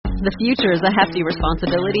The future is a hefty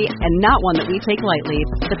responsibility and not one that we take lightly.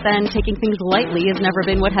 But then, taking things lightly has never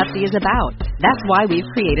been what Hefty is about. That's why we've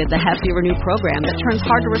created the Hefty Renew program that turns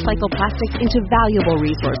hard-to-recycle plastics into valuable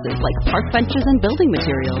resources like park benches and building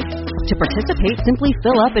materials. To participate, simply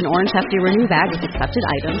fill up an orange Hefty Renew bag with accepted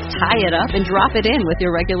items, tie it up, and drop it in with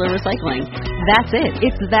your regular recycling. That's it.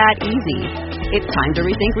 It's that easy. It's time to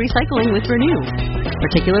rethink recycling with Renew.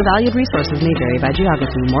 Particular valued resources may vary by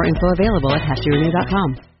geography. More info available at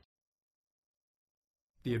heftyrenew.com.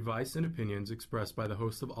 The advice and opinions expressed by the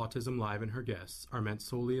host of Autism Live and her guests are meant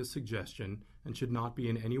solely as suggestion and should not be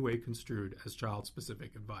in any way construed as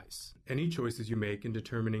child-specific advice. Any choices you make in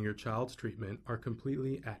determining your child's treatment are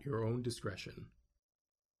completely at your own discretion.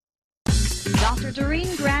 Dr.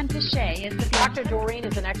 Doreen Grand-Pichet is the... Dr. Doreen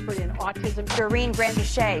is an expert in autism. Doreen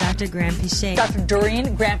Grand-Pichet. Dr. Grand-Pichet. Dr.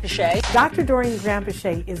 Doreen Grand-Pichet. Dr. Doreen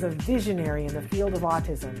Grand-Pichet is a visionary in the field of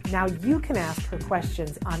autism. Now you can ask her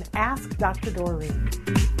questions on Ask Dr. Doreen.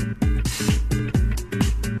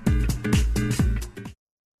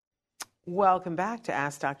 Welcome back to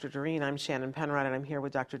Ask Dr. Doreen. I'm Shannon Penrod, and I'm here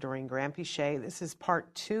with Dr. Doreen Grand-Pichet. This is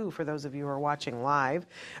part 2 for those of you who are watching live,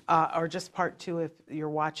 or just part 2 if you're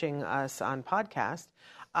watching us on podcast,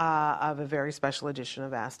 of a very special edition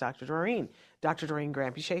of Ask Dr. Doreen. Dr. Doreen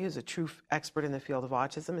Grand-Pichet, who's a true expert in the field of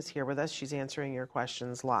autism, is here with us. She's answering your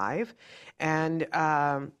questions live, and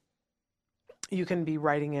you can be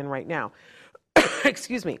writing in right now.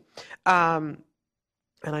 Excuse me. And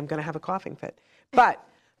I'm going to have a coughing fit. But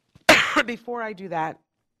before I do that,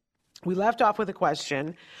 we left off with a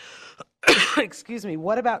question. Excuse me.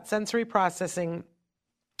 What about sensory processing,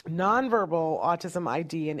 nonverbal autism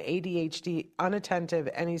ID, and ADHD unattentive?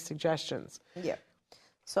 Any suggestions? Yeah.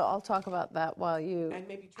 So I'll talk about that while you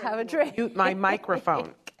have a drink. Mute my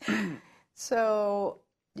microphone. So,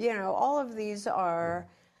 all of these are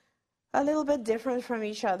a little bit different from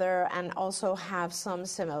each other and also have some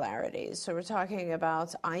similarities. So we're talking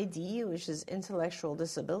about ID, which is intellectual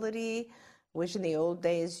disability, which in the old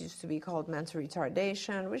days used to be called mental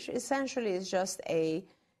retardation, which essentially is just a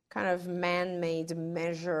kind of man-made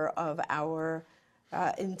measure of our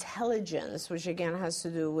intelligence, which again has to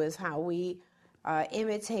do with how we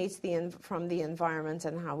imitate from the environment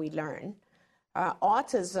and how we learn.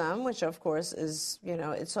 Autism, which of course is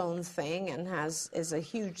its own thing and is a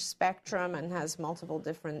huge spectrum and has multiple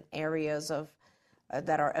different areas of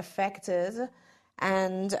that are affected,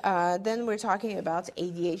 and then we're talking about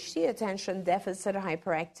ADHD, attention deficit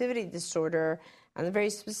hyperactivity disorder, and very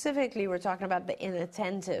specifically we're talking about the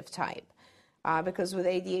inattentive type, because with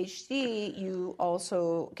ADHD you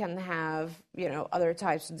also can have other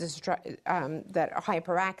types of that are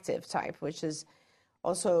hyperactive type, which is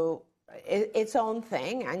also its own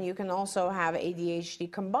thing, and you can also have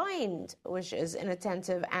ADHD combined, which is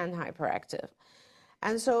inattentive and hyperactive.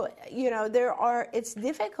 And so, it's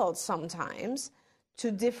difficult sometimes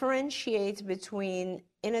to differentiate between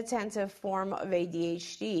inattentive form of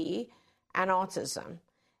ADHD and autism.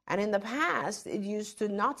 And in the past, it used to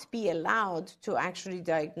not be allowed to actually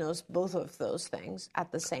diagnose both of those things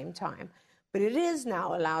at the same time. But it is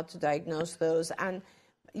now allowed to diagnose those, and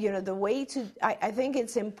the way I think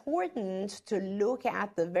it's important to look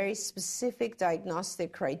at the very specific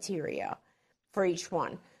diagnostic criteria for each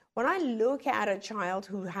one. When I look at a child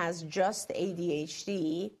who has just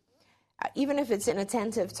ADHD, even if it's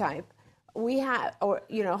inattentive type,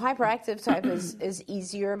 hyperactive type is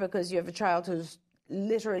easier because you have a child who's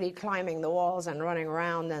literally climbing the walls and running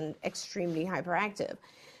around and extremely hyperactive.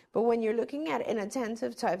 But when you're looking at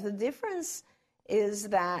inattentive type, the difference is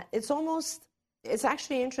that it's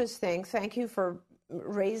actually interesting. Thank you for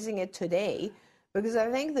raising it today, because I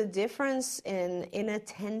think the difference in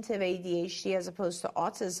inattentive ADHD as opposed to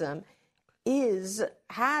autism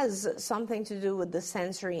has something to do with the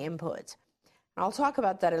sensory input. And I'll talk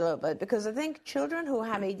about that a little bit, because I think children who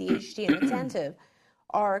have ADHD and attentive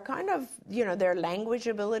are kind of, their language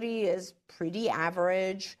ability is pretty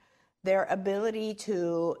average. Their ability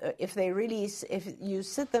to, if you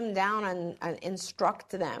sit them down and instruct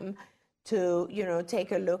them to,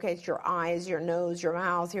 take a look at your eyes, your nose, your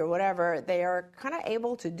mouth, your whatever, they are kind of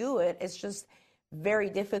able to do it. It's just very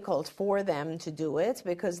difficult for them to do it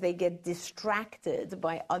because they get distracted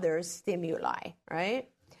by other stimuli, right?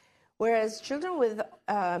 Whereas children with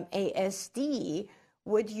ASD,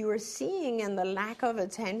 what you're seeing in the lack of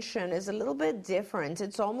attention is a little bit different.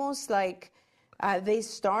 It's almost like they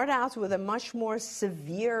start out with a much more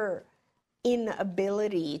severe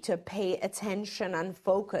inability to pay attention and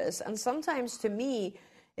focus. And sometimes to me,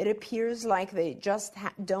 it appears like they just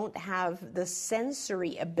don't have the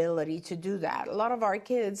sensory ability to do that. A lot of our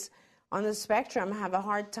kids on the spectrum have a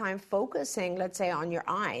hard time focusing, let's say, on your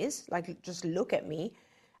eyes, like just look at me,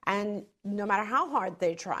 and no matter how hard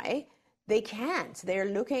they try, they can't. They're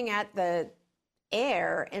looking at the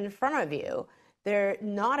air in front of you. They're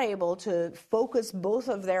not able to focus both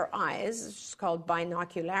of their eyes, it's called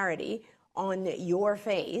binocularity, on your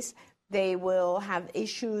face. They will have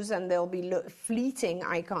issues and there'll be fleeting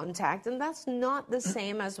eye contact, and that's not the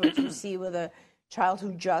same as what you see with a child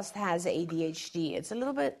who just has ADHD. It's a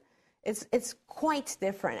little bit, it's quite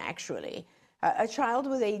different actually. A child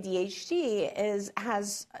with ADHD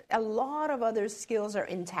has a lot of other skills are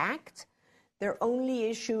intact. Their only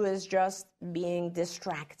issue is just being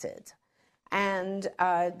distracted. And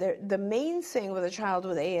the main thing with a child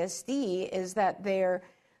with ASD is that their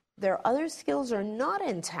other skills are not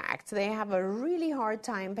intact. They have a really hard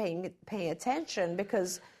time paying attention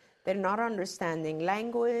because they're not understanding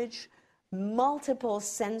language. Multiple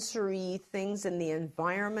sensory things in the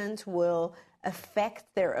environment will affect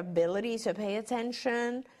their ability to pay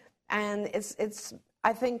attention. And it's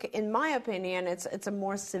I think, in my opinion, it's a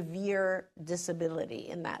more severe disability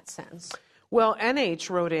in that sense. Well, NH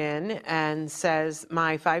wrote in and says,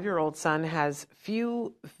 my 5-year-old son has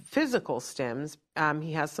few physical stims.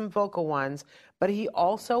 He has some vocal ones, but he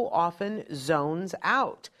also often zones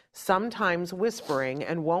out, sometimes whispering,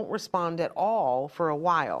 and won't respond at all for a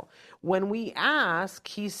while. When we ask,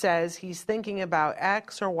 he says he's thinking about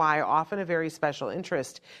X or Y, often a very special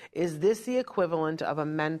interest. Is this the equivalent of a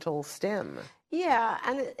mental stim? Yeah,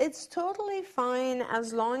 and it's totally fine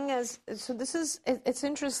as long as, so it's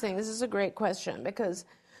interesting. This is a great question because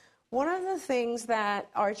one of the things that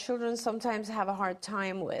our children sometimes have a hard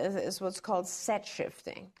time with is what's called set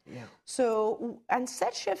shifting. Yeah. So, and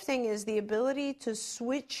set shifting is the ability to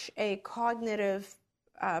switch a cognitive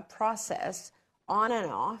process on and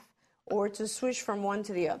off, or to switch from one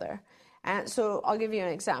to the other. And so I'll give you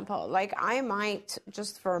an example. Like I might,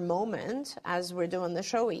 just for a moment, as we're doing the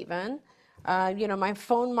show even, my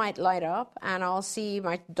phone might light up and I'll see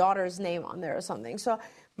my daughter's name on there or something. So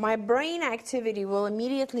my brain activity will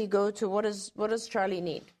immediately go to what does Charlie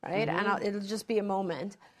need, right? Mm-hmm. And it'll just be a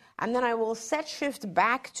moment. And then I will set shift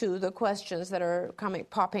back to the questions that are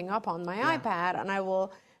popping up on my iPad, and I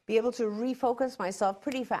will be able to refocus myself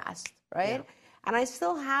pretty fast, right? Yeah. And I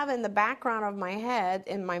still have in the background of my head,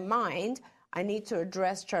 in my mind, I need to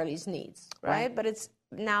address Charlie's needs, right? But it's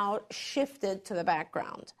now shifted to the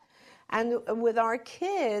background. And with our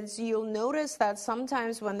kids, you'll notice that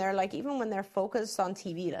sometimes when they're even when they're focused on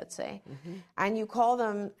TV, let's say, mm-hmm. and you call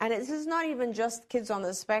them, and this is not even just kids on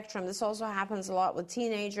the spectrum, this also happens a lot with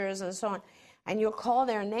teenagers and so on, and you'll call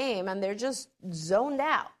their name and they're just zoned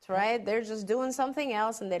out, right? They're just doing something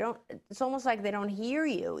else and it's almost like they don't hear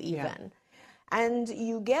you even. Yeah. And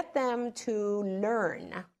you get them to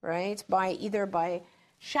learn, right, either by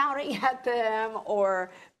shouting at them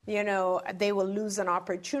or they will lose an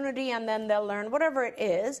opportunity and then they'll learn whatever it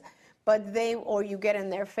is, but or you get in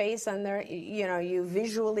their face and you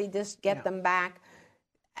visually just get them back.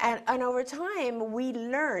 And over time, we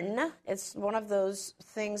learn. It's one of those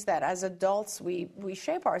things that as adults, we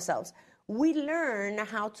shape ourselves. We learn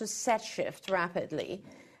how to set shift rapidly.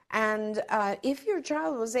 And if your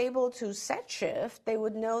child was able to set shift, they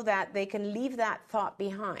would know that they can leave that thought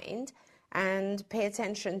behind and pay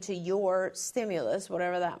attention to your stimulus,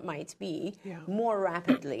 whatever that might be, more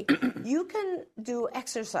rapidly. You can do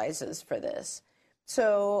exercises for this.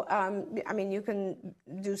 So, you can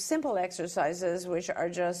do simple exercises, which are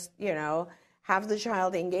just, have the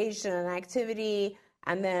child engaged in an activity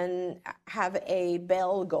and then have a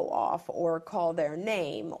bell go off or call their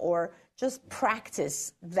name or just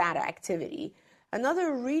practice that activity.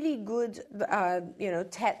 Another really good,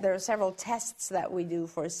 there are several tests that we do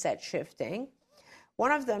for set shifting.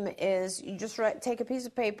 One of them is you just take a piece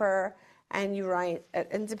of paper and you write,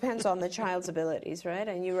 it depends on the child's abilities, right?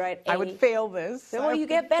 And you write I would fail this. Well, you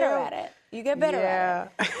get better at it. You get better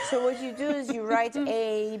at it. So what you do is you write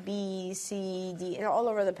A, B, C, D, all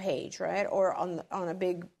over the page, right? Or on a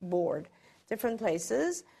big board, different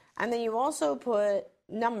places. And then you also put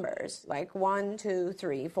numbers like 1, 2,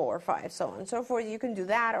 3, 4, 5, so on and so forth. You can do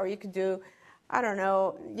that, or you could do,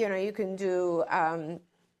 you can do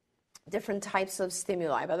different types of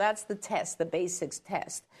stimuli, but that's the test, the basics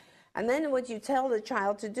test. And then what you tell the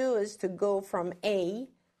child to do is to go from A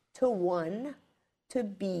to 1 to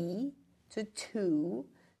B to 2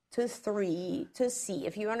 to 3 to C.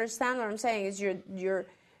 If you understand what I'm saying, is you're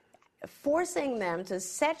forcing them to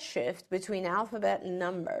set shift between alphabet and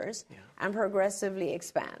numbers and progressively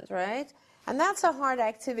expand, right? And that's a hard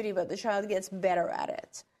activity, but the child gets better at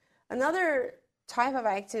it. Another type of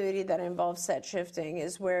activity that involves set shifting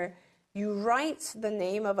is where you write the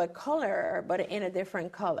name of a color, but in a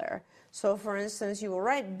different color. So, for instance, you will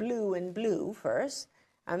write blue in blue first,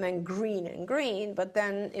 and then green in green, but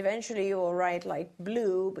then eventually you will write like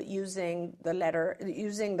blue, but using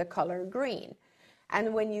the color green.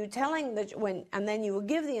 And when you and then you will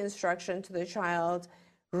give the instruction to the child,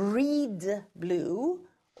 read blue,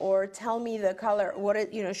 or tell me the color,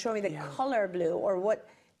 show me the color blue, or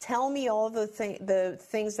tell me all the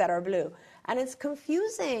things that are blue. And it's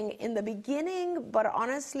confusing in the beginning, but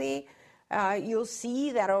honestly, you'll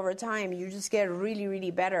see that over time you just get really,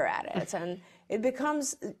 really better at it. And it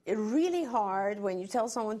becomes really hard when you tell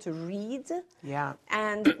someone to read,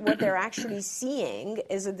 and what they're actually seeing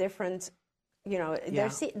is a different,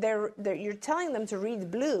 you're telling them to read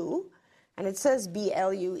blue, and it says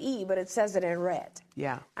BLUE, but it says it in red.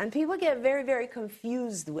 Yeah. And people get very, very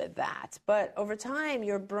confused with that. But over time,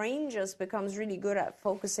 your brain just becomes really good at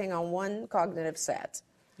focusing on one cognitive set.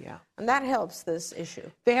 Yeah. And that helps this issue.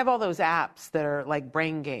 They have all those apps that are like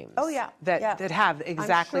brain games. Oh, yeah. That have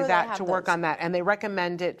exactly that to work those. on that. And they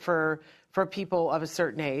recommend it for people of a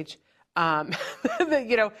certain age,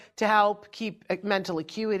 to help keep mental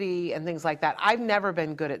acuity and things like that. I've never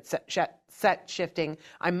been good at set shifting.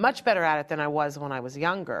 I'm much better at it than I was when I was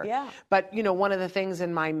younger. Yeah. But, one of the things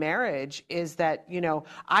in my marriage is that,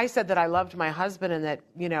 I said that I loved my husband and that,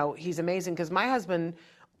 he's amazing because my husband,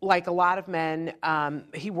 like a lot of men,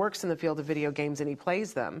 he works in the field of video games and he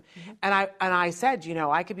plays them. Mm-hmm. And I said,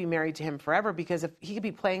 I could be married to him forever because if he could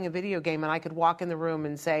be playing a video game and I could walk in the room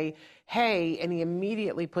and say, hey, and he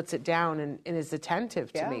immediately puts it down and is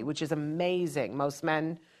attentive to me, which is amazing. Most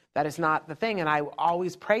men, that is not the thing. And I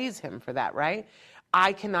always praise him for that, right?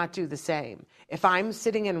 I cannot do the same. If I'm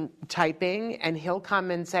sitting and typing and he'll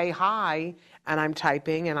come and say hi, and I'm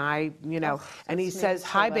typing and and he says,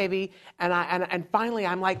 hi, baby. And finally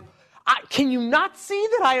I'm like, can you not see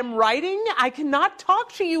that I am writing? I cannot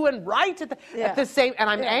talk to you and write at the same, and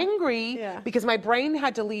I'm angry because my brain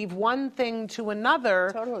had to leave one thing to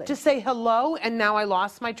another to say hello, and now I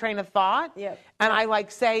lost my train of thought. Yep. And I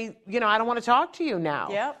say, I don't want to talk to you now.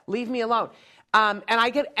 Yep. Leave me alone. And I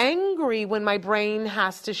get angry when my brain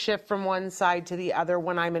has to shift from one side to the other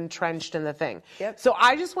when I'm entrenched in the thing. Yep. So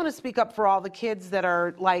I just want to speak up for all the kids that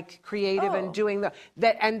are like creative and doing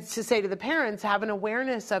that, and to say to the parents, have an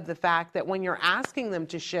awareness of the fact that when you're asking them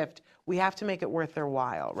to shift, we have to make it worth their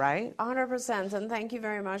while, right? 100%. And thank you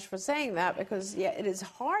very much for saying that because, it is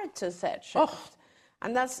hard to set shift.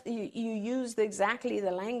 And that's, you used exactly the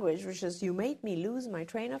language, which is, you made me lose my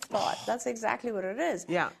train of thought. That's exactly what it is.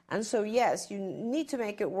 Yeah. And so, yes, you need to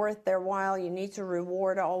make it worth their while. You need to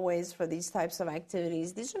reward always for these types of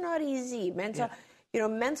activities. These are not easy.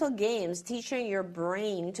 Mental games, teaching your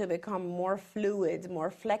brain to become more fluid, more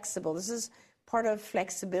flexible. This is part of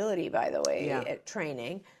flexibility, by the way,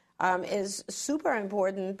 training, is super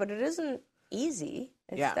important, but it isn't easy.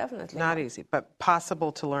 It's definitely not easy, but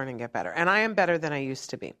possible to learn and get better. And I am better than I used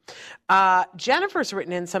to be. Jennifer's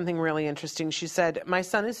written in something really interesting. She said, my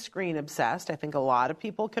son is screen obsessed. I think a lot of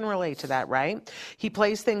people can relate to that, right? He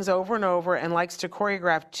plays things over and over and likes to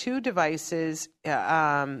choreograph 2 devices.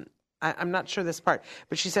 I'm not sure this part,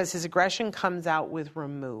 but she says his aggression comes out with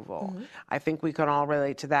removal. Mm-hmm. I think we can all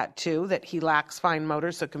relate to that too, that he lacks fine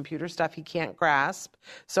motor, so computer stuff he can't grasp.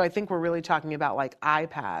 So I think we're really talking about like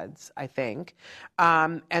iPads, I think,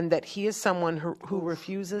 and that he is someone who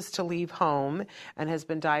refuses to leave home and has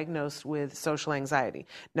been diagnosed with social anxiety.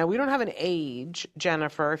 Now, we don't have an age,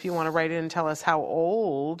 Jennifer. If you want to write in and tell us how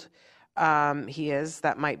old he is,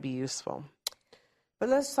 that might be useful. But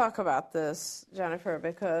let's talk about this, Jennifer,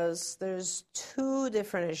 because there's 2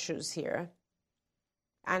 different issues here,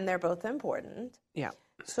 and they're both important. Yeah.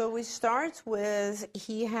 So we start with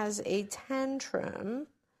he has a tantrum.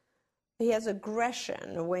 He has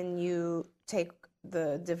aggression when you take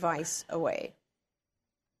the device away.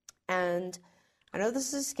 And I know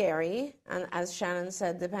this is scary, and as Shannon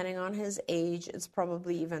said, depending on his age, it's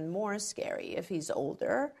probably even more scary if he's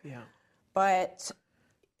older. Yeah. But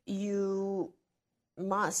you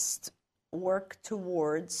must work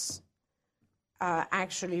towards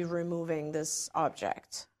actually removing this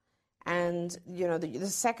object. And, the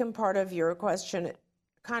second part of your question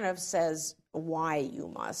kind of says why you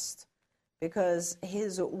must. Because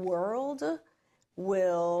his world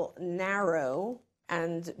will narrow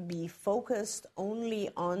and be focused only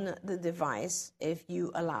on the device if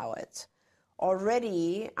you allow it.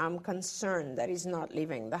 Already, I'm concerned that he's not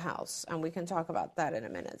leaving the house, and we can talk about that in a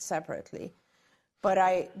minute separately. But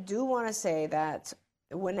I do want to say that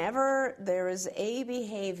whenever there is a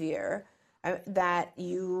behavior that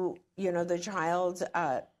the child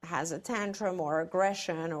has a tantrum or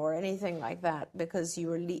aggression or anything like that because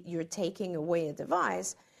you're taking away a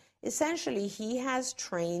device, essentially he has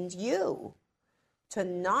trained you to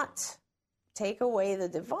not take away the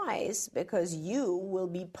device because you will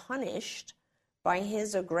be punished by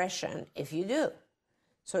his aggression if you do.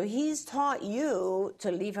 So he's taught you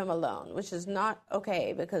to leave him alone, which is not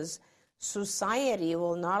okay because society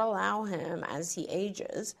will not allow him as he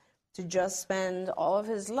ages to just spend all of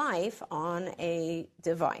his life on a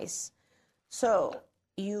device. So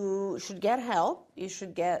you should get help. You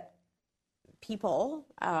should get people,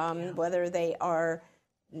 whether they are,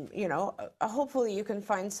 hopefully you can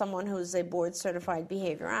find someone who's a board-certified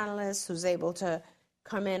behavior analyst who's able to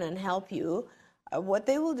come in and help you. What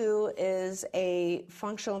they will do is a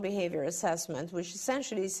functional behavior assessment, which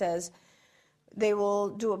essentially says they will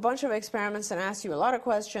do a bunch of experiments and ask you a lot of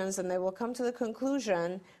questions, and they will come to the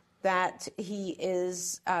conclusion that he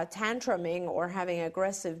is tantruming or having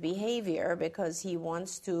aggressive behavior because he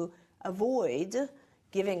wants to avoid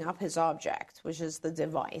giving up his object, which is the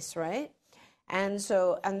device, right? And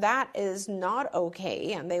that is not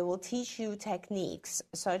okay, and they will teach you techniques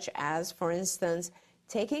such as, for instance,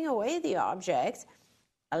 taking away the object,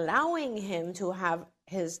 allowing him to have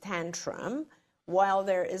his tantrum while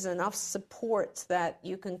there is enough support that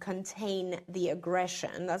you can contain the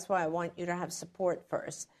aggression. That's why I want you to have support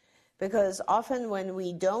first. Because often when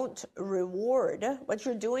we don't reward what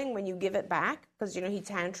you're doing when you give it back, because he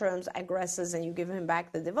tantrums, aggresses, and you give him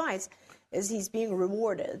back the device, is he's being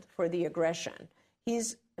rewarded for the aggression.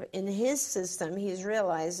 He's in his system, he's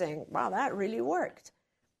realizing, wow, that really worked.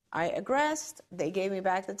 I aggressed, they gave me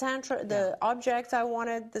back the object I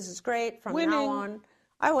wanted. This is great. From now on,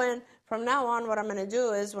 I win. From now on, what I'm going to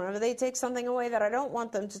do is whenever they take something away that I don't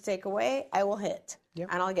want them to take away, I will hit,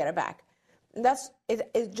 and I'll get it back. That's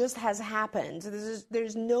it. It just has happened.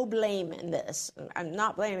 There's no blame in this. I'm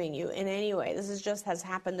not blaming you in any way. This just has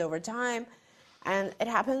happened over time, and it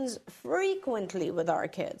happens frequently with our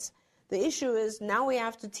kids. The issue is now we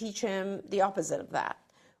have to teach him the opposite of that,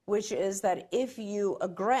 which is that if you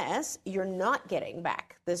aggress, you're not getting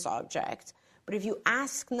back this object. But if you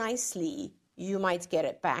ask nicely, you might get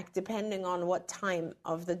it back, depending on what time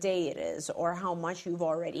of the day it is or how much you've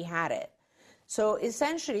already had it. So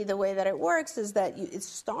essentially, the way that it works is that it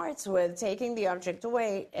starts with taking the object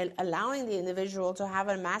away and allowing the individual to have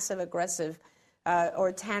a massive aggressive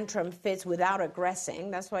or tantrum fit without aggressing.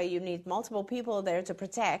 That's why you need multiple people there to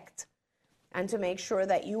protect and to make sure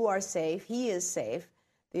that you are safe, he is safe.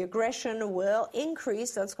 The aggression will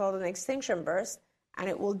increase, that's called an extinction burst, and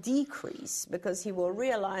it will decrease because he will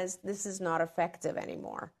realize this is not effective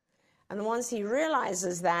anymore. And once he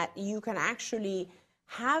realizes that, you can actually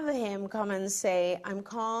have him come and say, I'm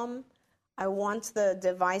calm, I want the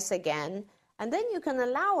device again, and then you can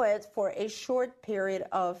allow it for a short period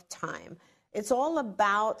of time. It's all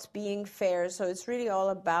about being fair, so it's really all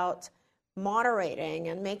about moderating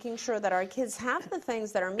and making sure that our kids have the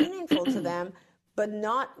things that are meaningful to them, but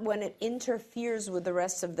not when it interferes with the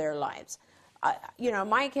rest of their lives.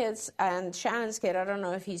 My kids and Shannon's kid, I don't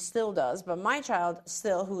know if he still does, but my child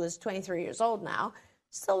still, who is 23 years old now,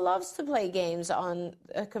 still loves to play games on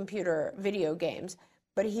a computer, video games,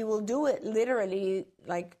 but he will do it literally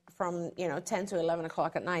like from 10 to 11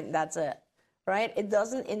 o'clock at night, and that's it, right? It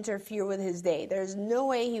doesn't interfere with his day. There's no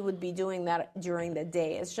way he would be doing that during the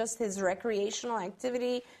day. It's just his recreational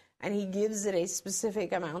activity, and he gives it a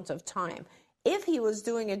specific amount of time. If he was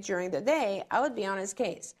doing it during the day, I would be on his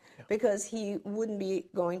case because he wouldn't be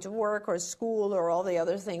going to work or school or all the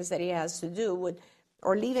other things that he has to do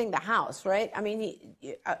or leaving the house, right? I mean,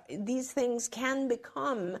 these things can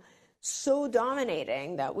become so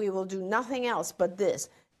dominating that we will do nothing else but this.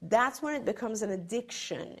 That's when it becomes an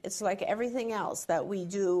addiction. It's like everything else that we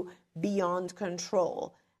do beyond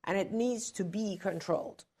control, and it needs to be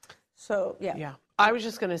controlled. So, yeah. I was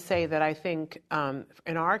just going to say that I think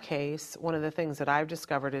in our case, one of the things that I've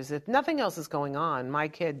discovered is if nothing else is going on, my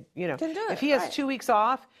kid, can do it, if he has 2 weeks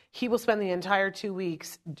off, he will spend the entire 2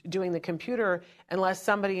 weeks doing the computer unless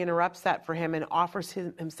somebody interrupts that for him and offers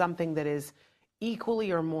him something that is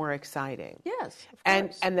equally or more exciting. Yes, of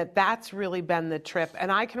course. And that's really been the trip.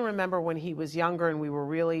 And I can remember when he was younger and we were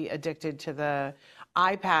really addicted to the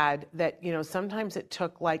iPad that, sometimes it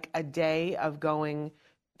took like a day of going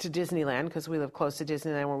to Disneyland because we live close to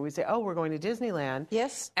Disneyland where we say, oh, we're going to Disneyland.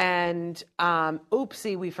 Yes. And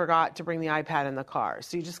oopsie, we forgot to bring the iPad in the car.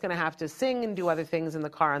 So you're just going to have to sing and do other things in the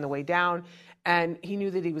car on the way down. And he knew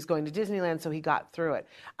that he was going to Disneyland, so he got through it.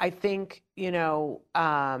 I think,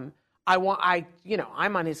 I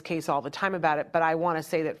I'm on his case all the time about it, but I want to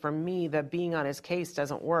say that for me, the being on his case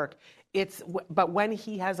doesn't work. But when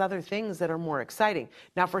he has other things that are more exciting.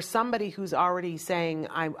 Now, for somebody who's already saying,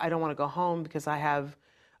 I don't want to go home because I have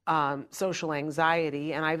social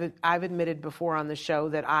anxiety, and I've admitted before on the show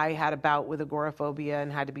that I had a bout with agoraphobia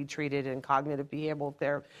and had to be treated in cognitive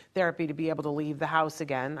behavioral therapy to be able to leave the house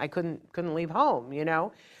again. I couldn't leave home,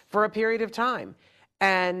 for a period of time.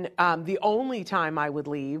 And the only time I would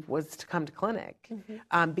leave was to come to clinic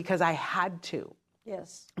because I had to.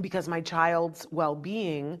 Yes. Because my child's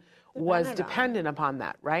well-being was dependent upon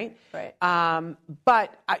that, right? Right.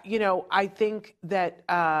 But, I think that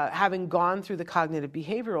having gone through the cognitive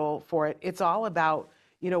behavioral for it, it's all about,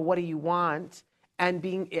 what do you want? And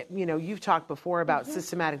being, you've talked before about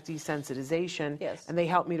systematic desensitization. Yes. And they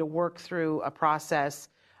helped me to work through a process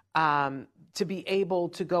to be able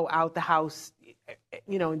to go out the house,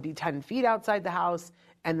 and be 10 feet outside the house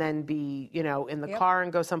and then be, in the car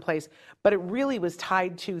and go someplace. But it really was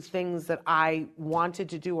tied to things that I wanted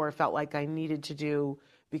to do or felt like I needed to do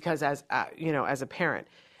because as a parent.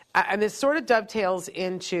 And this sort of dovetails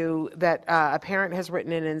into that a parent has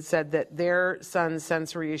written in and said that their son's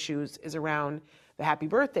sensory issues is around the Happy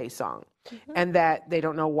Birthday song. And that they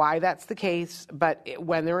don't know why that's the case, but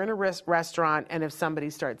when they're in a restaurant and if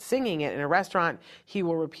somebody starts singing it in a restaurant, he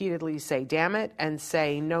will repeatedly say, damn it, and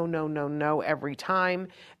say, no, no, no, no, every time,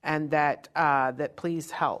 and that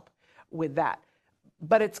please help with that.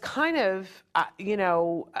 But it's kind of,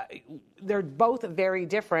 they're both very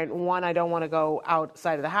different. One, I don't want to go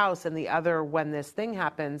outside of the house, and the other, when this thing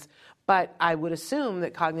happens. But I would assume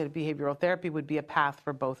that cognitive behavioral therapy would be a path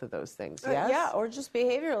for both of those things, yes? Yeah, or just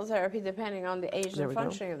behavioral therapy, depending on the age and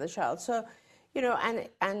functioning of the child. So,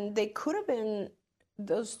 and they could have been,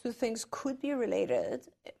 those two things could be related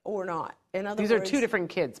or not. In other words, these are two different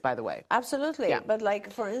kids, by the way. Absolutely. Yeah. But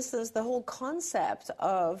like, for instance, the whole concept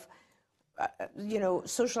of,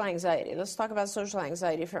 social anxiety. Let's talk about social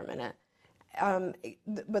anxiety for a minute.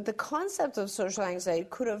 But the concept of social anxiety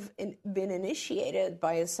could have been initiated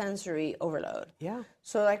by a sensory overload. Yeah.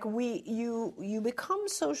 So like you become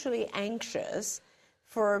socially anxious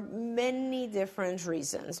for many different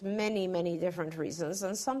reasons, many different reasons.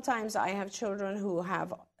 And sometimes I have children who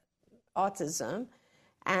have autism,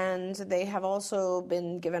 and they have also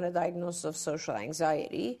been given a diagnosis of social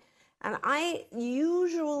anxiety. And I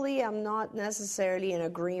usually am not necessarily in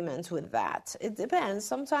agreement with that. It depends.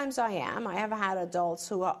 Sometimes I am. I have had adults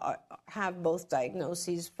who have both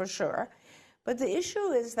diagnoses for sure. But the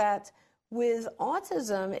issue is that with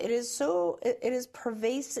autism, it is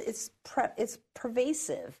pervasive. It's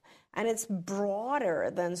pervasive, and it's broader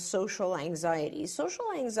than social anxiety. Social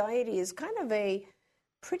anxiety is kind of a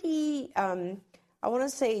pretty, I want to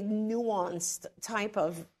say, nuanced type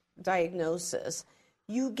of diagnosis.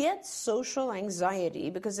 You get social anxiety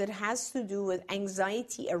because it has to do with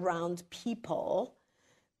anxiety around people,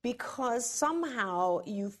 because somehow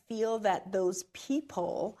you feel that those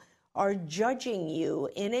people are judging you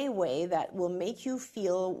in a way that will make you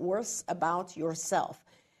feel worse about yourself.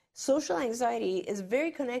 Social anxiety is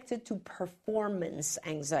very connected to performance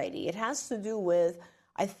anxiety. It has to do with,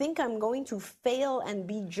 I think I'm going to fail and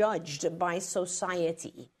be judged by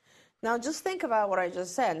society. Now, just think about what I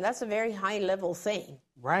just said. That's a very high-level thing.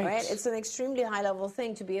 Right? It's an extremely high-level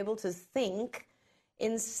thing to be able to think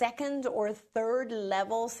in second or third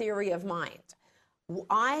level theory of mind.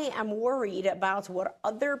 I am worried about what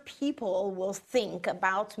other people will think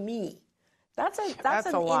about me. That's an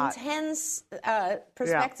intense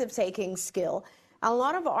perspective-taking skill. A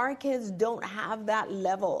lot of our kids don't have that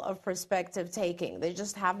level of perspective-taking. They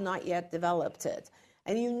just have not yet developed it.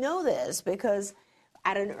 And you know this because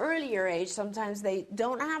at an earlier age, sometimes they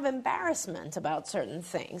don't have embarrassment about certain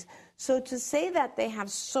things. So to say that they have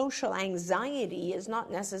social anxiety is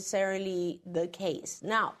not necessarily the case.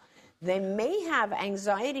 Now, they may have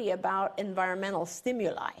anxiety about environmental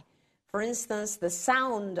stimuli. For instance, the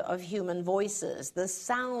sound of human voices, the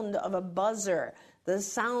sound of a buzzer, the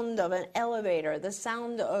sound of an elevator, the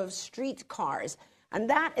sound of street cars. And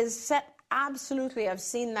that is set absolutely, I've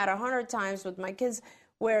seen that 100 times with my kids,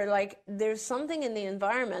 where like there's something in the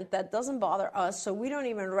environment that doesn't bother us, so we don't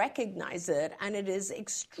even recognize it, and it is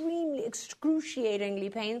extremely, excruciatingly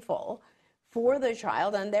painful for the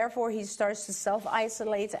child, and therefore he starts to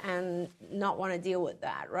self-isolate and not want to deal with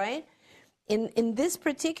that, right? In this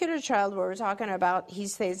particular child where we're talking about, he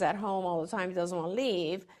stays at home all the time, he doesn't want to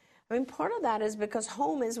leave. I mean, part of that is because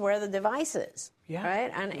home is where the device is,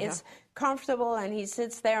 right? And it's comfortable, and he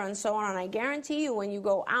sits there and so on. And I guarantee you, when you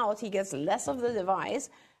go out, he gets less of the device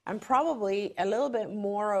and probably a little bit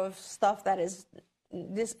more of stuff that is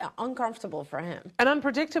uncomfortable for him. And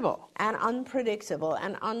unpredictable. And unpredictable,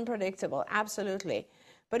 absolutely.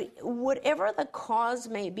 But whatever the cause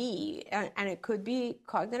may be, and it could be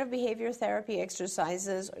cognitive behavior therapy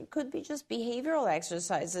exercises, or it could be just behavioral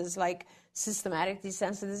exercises like systematic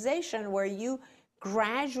desensitization, where you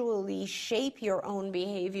gradually shape your own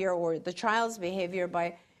behavior or the child's behavior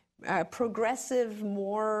by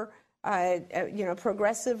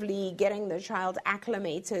progressively getting the child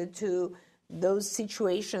acclimated to those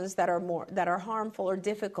situations that are harmful or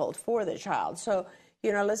difficult for the child. So,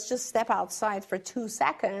 let's just step outside for 2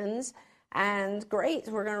 seconds, and great,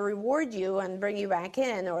 we're going to reward you and bring you back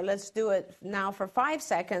in, or let's do it now for 5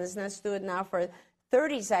 seconds, let's do it now for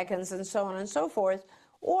 30 seconds, and so on and so forth.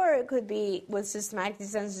 Or it could be with systematic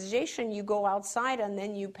desensitization, you go outside and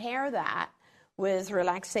then you pair that with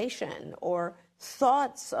relaxation or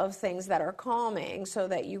thoughts of things that are calming, so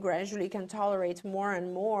that you gradually can tolerate more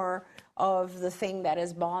and more of the thing that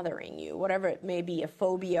is bothering you, whatever it may be, a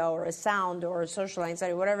phobia or a sound or a social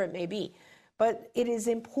anxiety, whatever it may be. But it is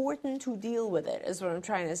important to deal with it, is what I'm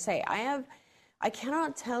trying to say. I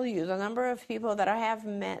cannot tell you the number of people that I have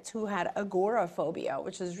met who had agoraphobia,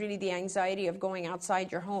 which is really the anxiety of going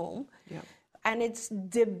outside your home. Yeah. And it's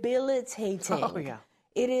debilitating. Oh, yeah.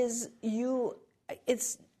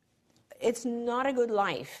 It's not a good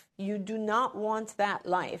life. You do not want that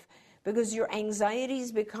life, because your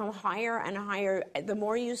anxieties become higher and higher the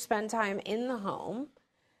more you spend time in the home.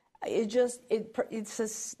 It's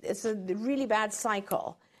a really bad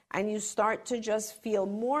cycle, and you start to just feel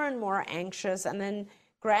more and more anxious, and then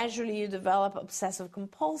gradually you develop obsessive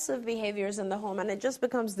compulsive behaviors in the home, and it just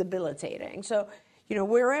becomes debilitating. So,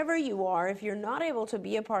 wherever you are, if you're not able to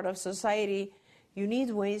be a part of society, you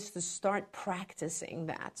need ways to start practicing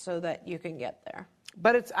that so that you can get there.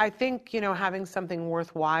 But I think, having something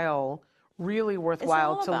really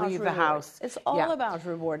worthwhile to leave the house. It's all about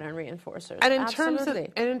reward and reinforcers. And in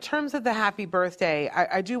terms of the happy birthday,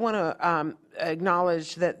 I do want to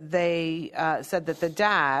acknowledge that they said that the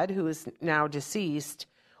dad, who is now deceased,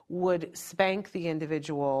 would spank the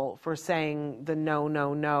individual for saying the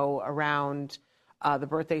no around the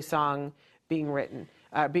birthday song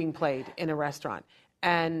being played in a restaurant.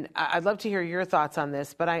 And I'd love to hear your thoughts on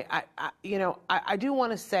this, but I do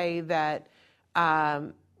want to say that,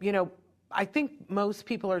 I think most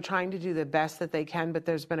people are trying to do the best that they can, but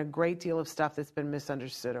there's been a great deal of stuff that's been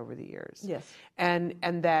misunderstood over the years. Yes. And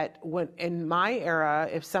that when in my era,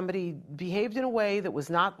 if somebody behaved in a way that was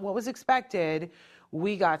not what was expected,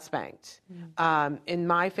 we got spanked. In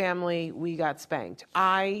my family, we got spanked.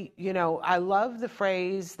 I love the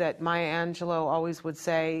phrase that Maya Angelou always would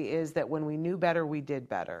say, is that when we knew better, we did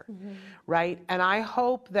better, right? And I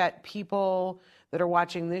hope that people that are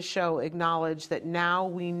watching this show acknowledge that now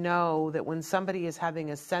we know that when somebody is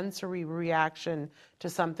having a sensory reaction to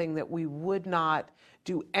something, that we would not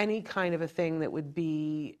do any kind of a thing that would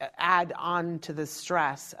be add on to the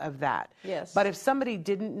stress of that. Yes. But if somebody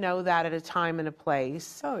didn't know that at a time and a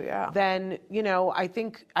place, then, I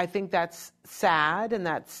think that's sad, and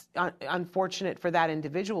that's unfortunate for that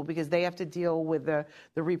individual, because they have to deal with the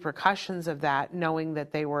repercussions of that, knowing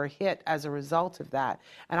that they were hit as a result of that.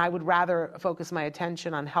 And I would rather focus my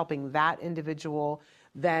attention on helping that individual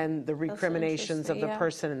than the recriminations of the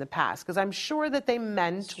person in the past. Because I'm sure that they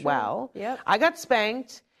meant well. Yep. I got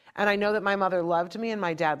spanked, and I know that my mother loved me and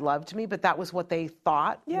my dad loved me, but that was what they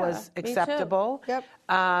thought was acceptable. Yep.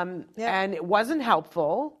 And it wasn't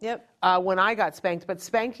helpful when I got spanked. But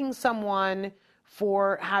spanking someone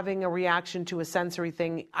for having a reaction to a sensory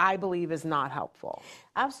thing, I believe, is not helpful.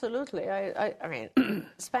 Absolutely. I mean,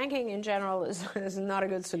 spanking in general is not a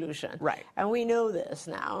good solution. Right. And we know this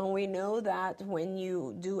now. And we know that when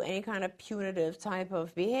you do any kind of punitive type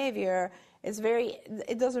of behavior,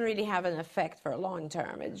 it doesn't really have an effect for a long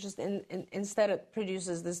term. It just, instead it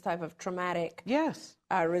produces this type of traumatic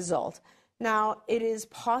result. Now, it is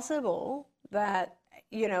possible that,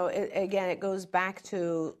 it goes back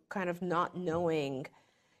to kind of not knowing.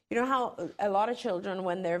 You know how a lot of children,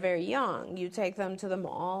 when they're very young, you take them to the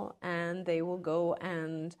mall and they will go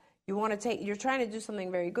and you're trying to do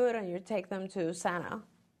something very good and you take them to Santa,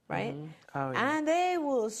 right? Oh, yeah. And they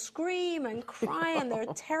will scream and cry and they're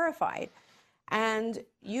terrified. And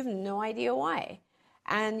you've no idea why.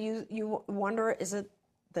 And you wonder, is it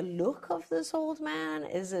the look of this old man?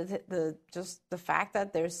 Is it just the fact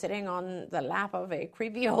that they're sitting on the lap of a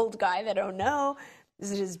creepy old guy they don't know?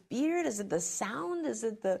 Is it his beard? Is it the sound? Is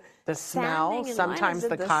it the smell? Sometimes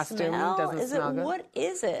the costume doesn't smell good. What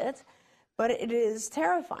is it? But it is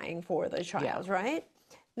terrifying for the child, right?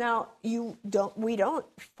 Now, we don't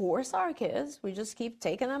force our kids. We just keep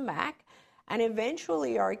taking them back. And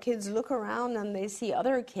eventually our kids look around and they see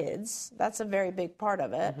other kids. That's a very big part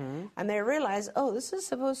of it. And they realize, oh, this is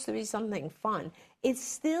supposed to be something fun. It's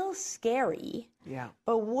still scary. Yeah.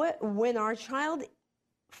 But when our child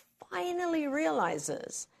finally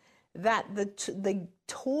realizes that the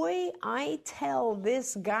toy I tell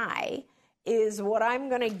this guy is what I'm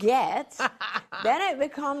going to get, then it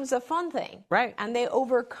becomes a fun thing. Right. And they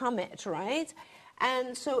overcome it, right?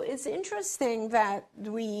 And so it's interesting that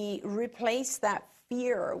we replace that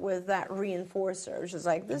fear with that reinforcer, which is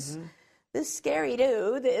like this scary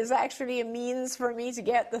dude is actually a means for me to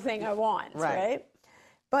get the thing I want, right?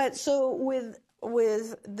 But so with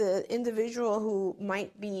the individual who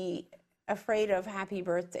might be afraid of Happy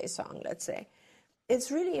Birthday song, let's say,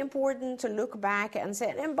 it's really important to look back and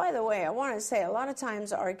say, and by the way, I want to say a lot of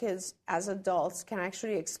times our kids as adults can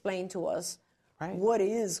actually explain to us what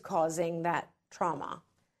is causing that trauma.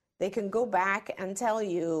 They can go back and tell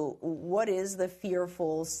you what is the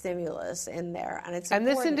fearful stimulus in there. And it's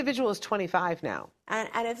important. This individual is 25 now. And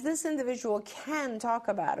if this individual can talk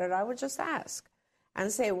about it, I would just ask and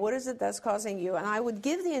say, what is it that's causing you? And I would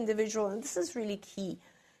give the individual, and this is really key,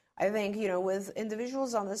 I think, with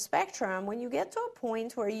individuals on the spectrum, when you get to a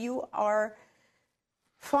point where you are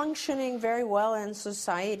functioning very well in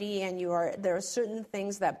society and there are certain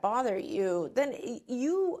things that bother you, then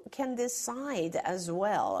you can decide as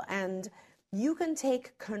well, and you can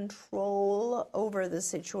take control over the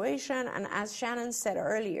situation. And as Shannon said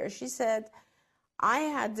earlier, she said, I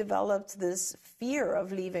had developed this fear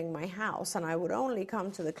of leaving my house, and I would only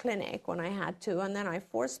come to the clinic when I had to, and then I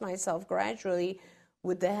forced myself gradually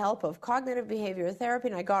with the help of cognitive behavior therapy,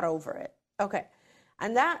 and I got over it. Okay.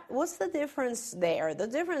 And what's the difference there? The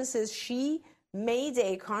difference is she made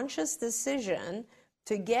a conscious decision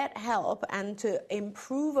to get help and to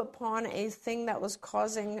improve upon a thing that was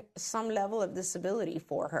causing some level of disability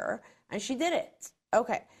for her, and she did it.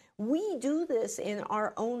 Okay. We do this in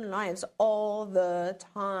our own lives all the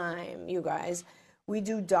time, you guys. We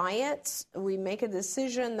do diets. We make a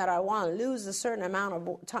decision that I want to lose a certain amount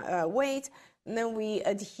of weight, and then we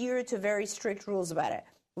adhere to very strict rules about it.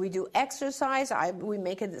 We do exercise. We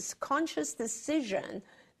make a conscious decision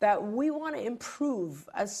that we want to improve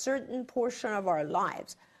a certain portion of our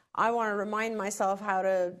lives. I want to remind myself how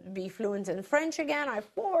to be fluent in French again. I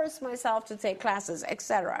force myself to take classes,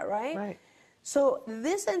 etc. Right? So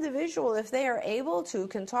this individual, if they are able to,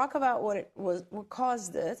 can talk about what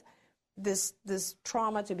caused it, this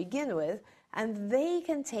trauma to begin with, and they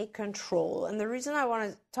can take control. And the reason I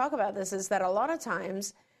want to talk about this is that a lot of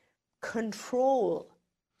times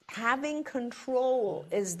having control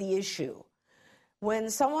is the issue. When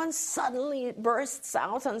someone suddenly bursts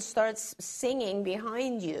out and starts singing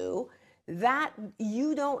behind you, that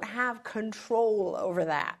you don't have control over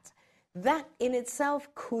that. That in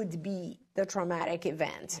itself could be the traumatic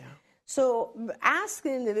event. Yeah. So ask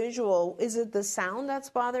the individual, is it the sound that's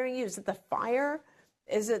bothering you? Is it the fire?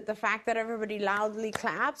 Is it the fact that everybody loudly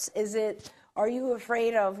claps? Are you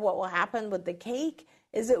afraid of what will happen with the cake?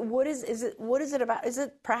 What is it about? Is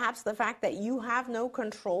it perhaps the fact that you have no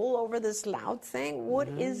control over this loud thing? What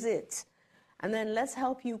is it? And then let's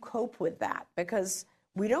help you cope with that, because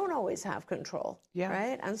we don't always have control,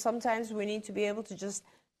 right? And sometimes we need to be able to just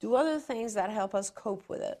do other things that help us cope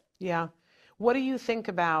with it. Yeah. What do you think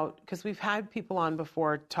about, because we've had people on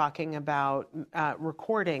before talking about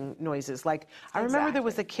recording noises. Like, I remember there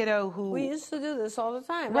was a kiddo who... We used to do this all the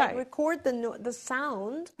time. Right. Like record the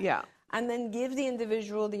sound. Yeah. And then give the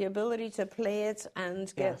individual the ability to play it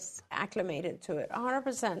and get acclimated to it.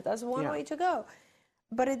 100%. That's one way to go.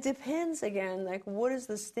 But it depends, again, like what is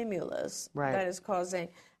the stimulus that is causing,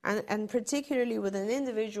 and particularly with an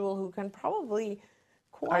individual who can probably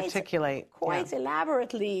quite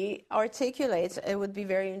elaborately articulate, it would be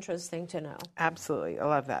very interesting to know. Absolutely. I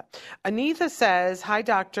love that. Anita says, hi,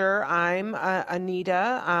 doctor. I'm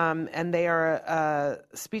Anita, and they are a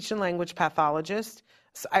speech and language pathologist.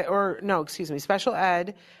 Special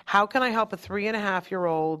ed. How can I help a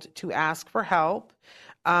 3.5-year-old to ask for help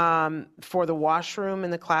for the washroom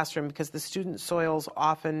in the classroom because the student soils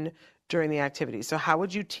often during the activity? So how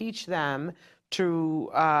would you teach them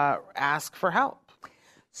to ask for help?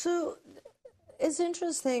 So it's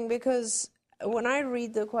interesting because when I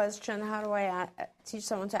read the question, how do I teach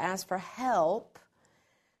someone to ask for help?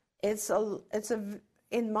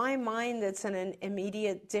 In my mind, it's an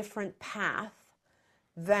immediate different path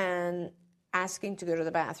than asking to go to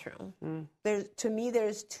the bathroom. To me,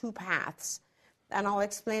 there's two paths, and I'll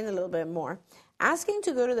explain a little bit more. Asking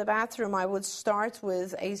to go to the bathroom, I would start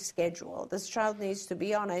with a schedule. This child needs to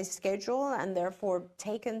be on a schedule and therefore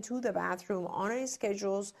taken to the bathroom on a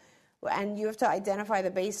schedule And you have to identify the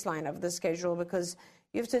baseline of the schedule because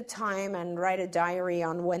you have to time and write a diary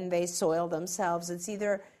on when they soil themselves. It's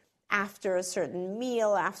either after a certain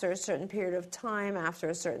meal, after a certain period of time, after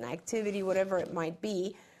a certain activity, whatever it might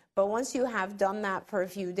be. But once you have done that for a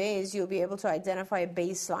few days, you'll be able to identify a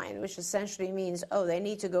baseline, which essentially means, oh, they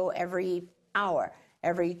need to go every hour,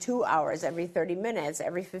 every 2 hours, every 30 minutes,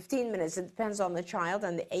 every 15 minutes. It depends on the child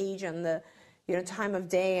and the age and the time of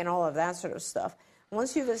day and all of that sort of stuff.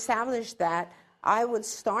 Once you've established that, I would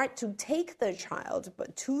start to take the child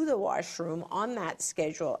to the washroom on that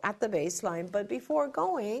schedule at the baseline. But before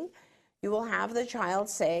going, you will have the child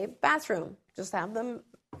say bathroom. Just have them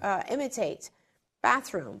imitate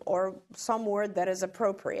bathroom or some word that is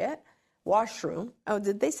appropriate. Washroom. Oh,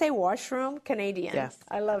 did they say washroom? Canadian. Yes.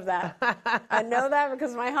 I love that. I know that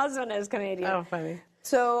because my husband is Canadian. Oh, funny.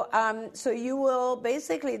 So, so you will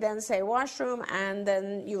basically then say washroom, and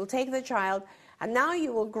then you will take the child, and now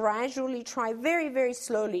you will gradually try, very, very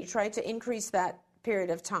slowly, try to increase that period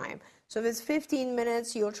of time. So if it's 15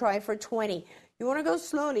 minutes, you'll try for 20. You want to go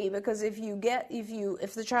slowly because if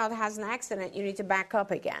the child has an accident, you need to back up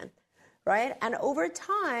again, right? And over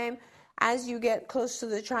time, as you get close to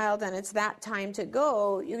the child and it's that time to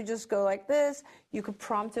go, you just go like this. You could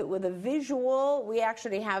prompt it with a visual. We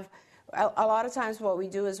actually have, a lot of times what we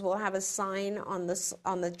do is we'll have a sign on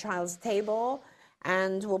the child's table,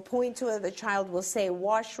 and we'll point to it. The child will say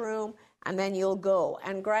washroom, and then you'll go.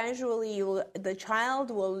 And gradually the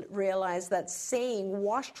child will realize that saying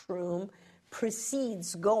washroom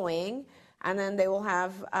precedes going, and then they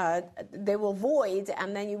will void,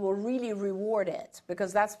 and then you will really reward it,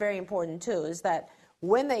 because that's very important too, is that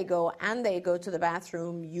when they go to the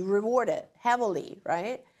bathroom, you reward it heavily,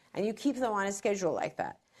 right? And you keep them on a schedule like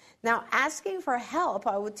that. Now, asking for help,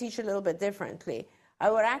 I would teach a little bit differently.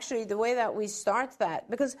 I would actually, the way that we start that,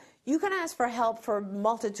 because you can ask for help for a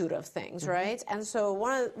multitude of things, right? And so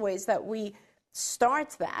one of the ways that we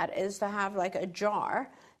start that is to have like a jar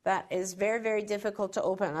that is very, very difficult to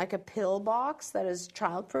open, like a pill box that is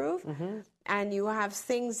child-proof. And you have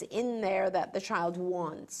things in there that the child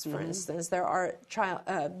wants. For instance, there are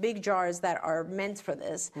big jars that are meant for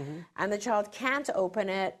this. And the child can't open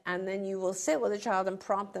it, and then you will sit with the child and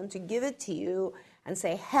prompt them to give it to you and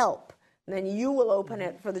say, help. And then you will open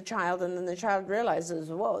it for the child, and then the child realizes,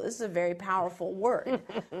 whoa, this is a very powerful word.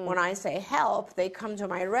 When I say help, they come to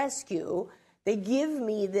my rescue. They give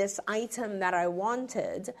me this item that I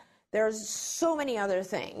wanted. There's so many other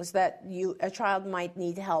things that a child might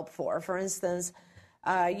need help for. For instance,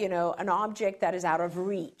 an object that is out of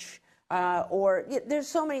reach, or there's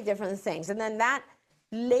so many different things. And then that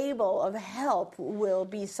label of help will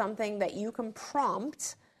be something that you can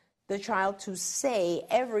prompt the child to say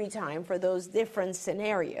every time for those different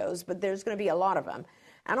scenarios, but there's going to be a lot of them.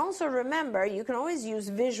 And also remember, you can always use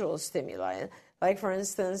visual stimuli, like for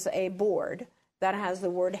instance, a board that has the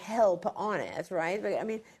word help on it, right? I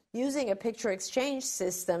mean, using a picture exchange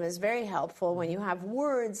system is very helpful when you have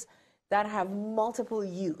words that have multiple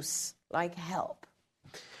use, like help.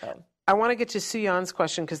 So. I want to get to Suyan's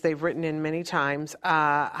question because they've written in many times.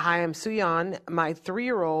 Hi, I'm Suyan. My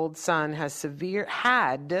 3-year-old son had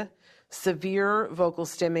severe vocal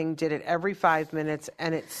stimming, did it every 5 minutes,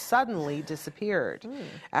 and it suddenly disappeared.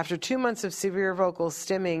 After 2 months of severe vocal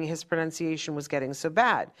stimming, his pronunciation was getting so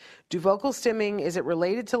bad. Do vocal stimming, is it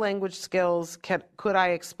related to language skills? Could I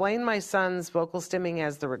explain my son's vocal stimming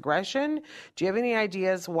as the regression? Do you have any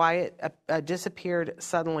ideas why it disappeared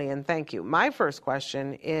suddenly? And thank you. My first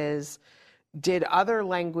question is, did other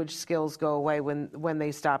language skills go away when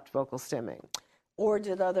they stopped vocal stimming? Or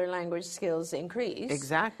did other language skills increase?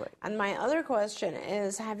 Exactly. And my other question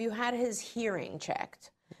is, have you had his hearing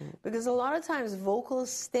checked? Because a lot of times vocal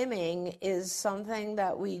stimming is something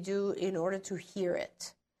that we do in order to hear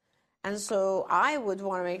it. And so I would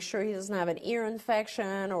want to make sure he doesn't have an ear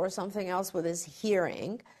infection or something else with his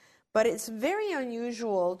hearing. But it's very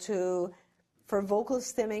unusual for vocal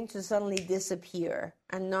stimming to suddenly disappear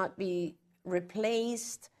and not be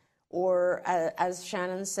replaced, or as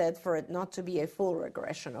Shannon said, for it not to be a full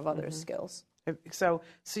regression of other skills. So,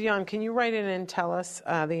 Suyan, can you write in and tell us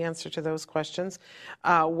the answer to those questions?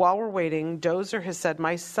 While we're waiting, Dozer has said,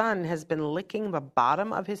 my son has been licking the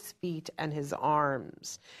bottom of his feet and his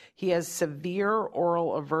arms. He has severe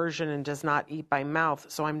oral aversion and does not eat by mouth,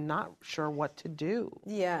 so I'm not sure what to do.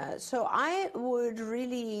 Yeah, so I would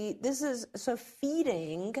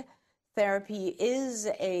feeding therapy is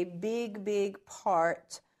a big, big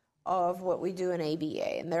part of what we do in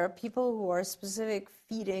ABA. And there are people who are specific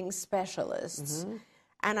feeding specialists.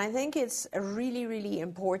 And I think it's really, really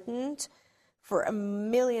important for a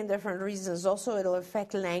million different reasons. Also, it'll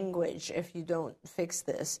affect language if you don't fix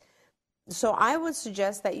this. So I would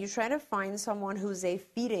suggest that you try to find someone who's a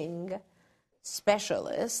feeding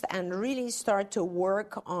specialist and really start to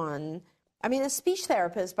work on, I mean, a speech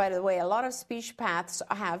therapist, by the way, a lot of speech paths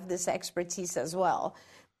have this expertise as well.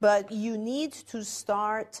 But you need to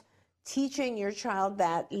start teaching your child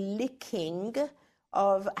that licking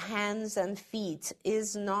of hands and feet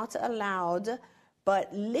is not allowed,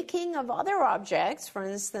 but licking of other objects, for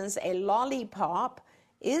instance, a lollipop,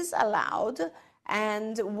 is allowed.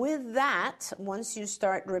 And with that, once you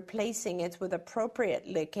start replacing it with appropriate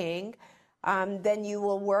licking, then you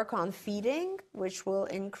will work on feeding, which will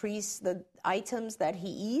increase the items that he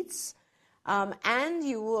eats. And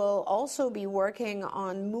you will also be working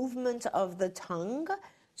on movement of the tongue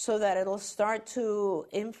so that it'll start to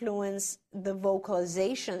influence the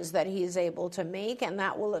vocalizations that he is able to make, and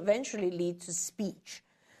that will eventually lead to speech.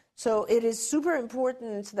 So it is super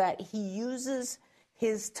important that he uses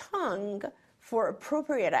his tongue for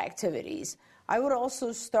appropriate activities. I would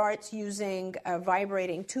also start using a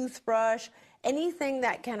vibrating toothbrush, anything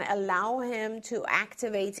that can allow him to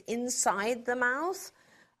activate inside the mouth,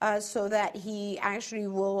 so that he actually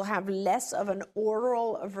will have less of an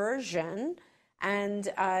oral aversion. And,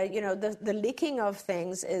 the licking of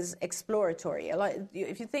things is exploratory.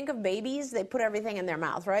 If you think of babies, they put everything in their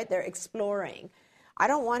mouth, right? They're exploring. I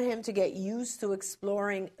don't want him to get used to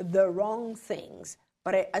exploring the wrong things.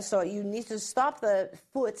 So you need to stop the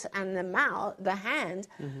foot and the mouth, the hand,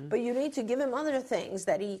 but you need to give him other things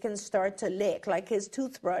that he can start to lick, like his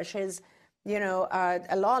toothbrush, his,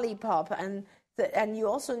 a lollipop, and you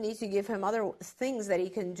also need to give him other things that he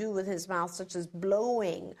can do with his mouth, such as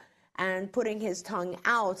blowing and putting his tongue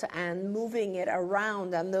out and moving it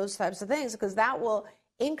around and those types of things, because that will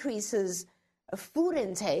increase his food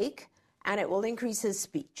intake and it will increase his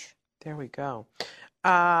speech. There we go.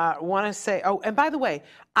 Want to say, and by the way,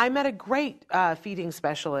 I met a great feeding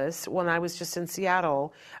specialist when I was just in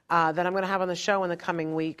Seattle that I'm going to have on the show in the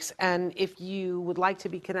coming weeks. And if you would like to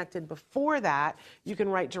be connected before that, you can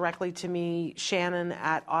write directly to me, Shannon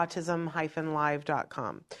at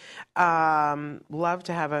autism-live.com. Love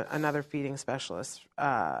to have another feeding specialist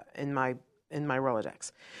in my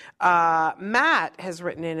Rolodex. Matt has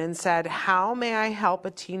written in and said, how may I help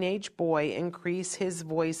a teenage boy increase his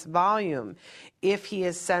voice volume if he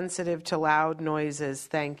is sensitive to loud noises?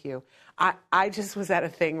 Thank you. I just was at a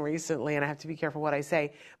thing recently, and I have to be careful what I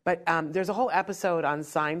say, but there's a whole episode on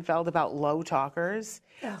Seinfeld about low talkers,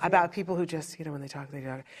 about people who just, when they talk, they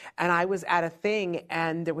talk. And I was at a thing,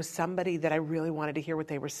 and there was somebody that I really wanted to hear what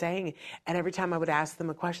they were saying, and every time I would ask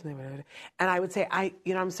them a question, they would, and I would say,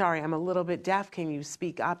 I'm sorry, I'm a little bit deaf, can you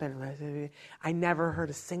speak up? And I never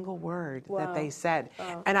heard a single word that they said.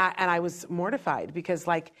 Wow. And I was mortified, because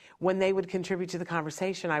when they would contribute to the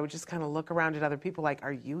conversation, I would just kind of look around at other people like,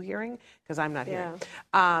 are you hearing? Because I'm not hearing.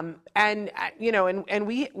 And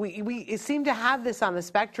we seem to have this on the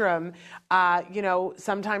spectrum.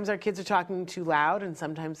 Sometimes our kids are talking too loud and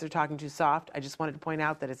sometimes they're talking too soft. I just wanted to point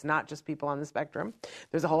out that it's not just people on the spectrum.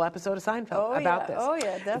 There's a whole episode of Seinfeld about this. Oh,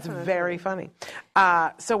 yeah, definitely. It's very funny.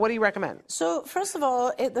 So what do you recommend? So first of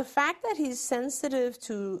all, the fact that he's sensitive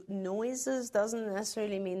to noises doesn't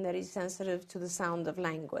necessarily mean that he's sensitive to the sound of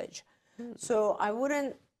language. So I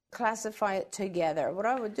wouldn't classify it together. What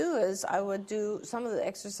I would do is I would do some of the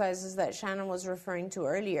exercises that Shannon was referring to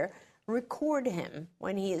earlier, record him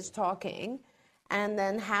when he is talking, and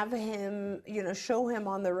then have him, show him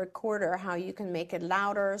on the recorder how you can make it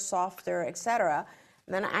louder, softer, etc.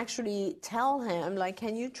 And then actually tell him,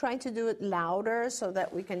 can you try to do it louder so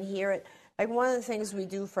that we can hear it? One of the things we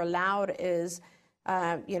do for loud is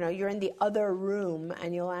you're in the other room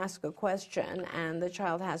and you'll ask a question and the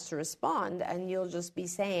child has to respond, and you'll just be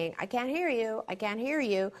saying, I can't hear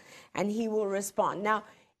you, and he will respond. Now,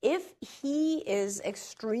 if he is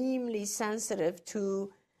extremely sensitive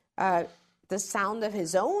to the sound of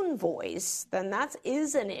his own voice, then that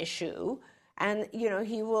is an issue, and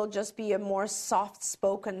he will just be a more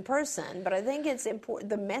soft-spoken person. But I think it's important,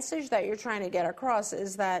 the message that you're trying to get across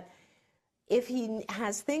is that if he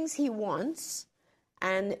has things he wants,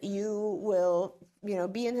 and you will,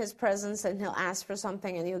 be in his presence and he'll ask for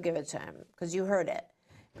something and you'll give it to him because you heard it.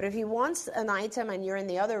 But if he wants an item and you're in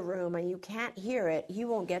the other room and you can't hear it, he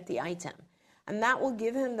won't get the item. And that will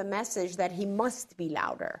give him the message that he must be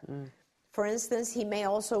louder. For instance, he may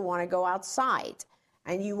also want to go outside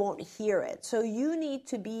and you won't hear it. So you need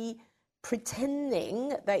to be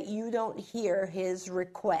pretending that you don't hear his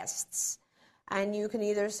requests. And you can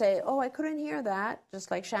either say, oh, I couldn't hear that, just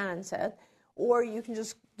like Shannon said, or you can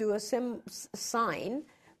just do a sign,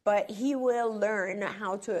 but he will learn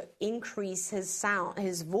how to increase his sound,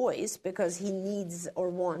 his voice, because he needs or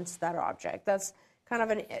wants that object. That's kind of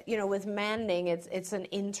an, with manding, it's an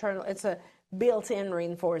internal, it's a built-in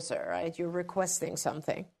reinforcer, right? You're requesting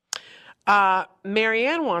something.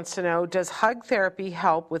 Marianne wants to know, does hug therapy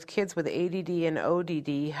help with kids with ADD and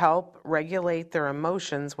ODD help regulate their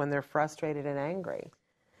emotions when they're frustrated and angry?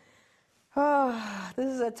 Oh, this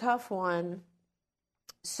is a tough one.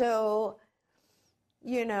 So,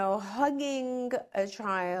 hugging a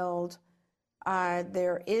child,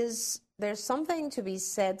 there's something to be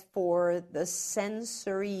said for the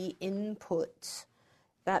sensory input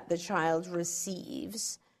that the child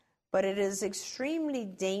receives. But it is extremely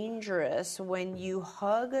dangerous when you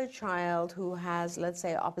hug a child who has, let's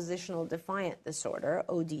say, oppositional defiant disorder,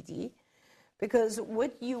 ODD, because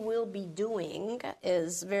what you will be doing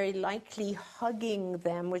is very likely hugging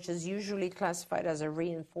them, which is usually classified as a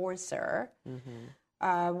reinforcer,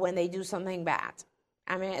 when they do something bad.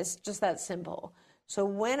 I mean, it's just that simple. So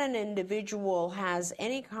when an individual has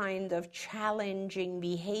any kind of challenging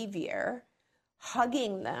behavior,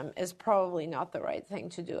 hugging them is probably not the right thing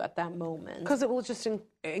to do at that moment. Because it will just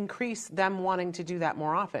increase them wanting to do that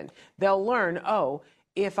more often. They'll learn,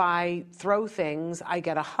 if I throw things, I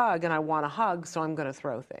get a hug, and I want a hug, so I'm going to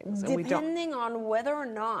throw things. And Depending on whether or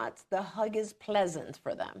not the hug is pleasant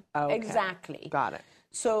for them. Okay. Exactly. Got it.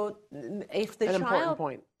 So if the important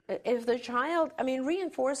point. If the child,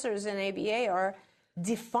 reinforcers in ABA are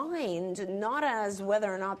defined not as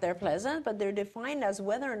whether or not they're pleasant, but they're defined as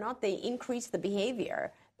whether or not they increase the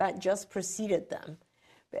behavior that just preceded them.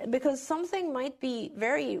 Because something might be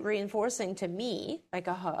very reinforcing to me, like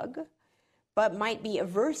a hug, but might be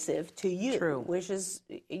aversive to you, True. Which is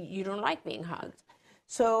you don't like being hugged.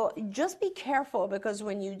 So just be careful, because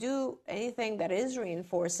when you do anything that is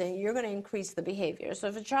reinforcing, you're going to increase the behavior. So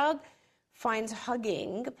if a child finds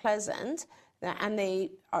hugging pleasant, and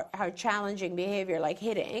they are challenging behavior like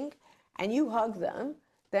hitting, and you hug them,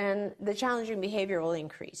 then the challenging behavior will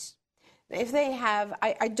increase. If they have,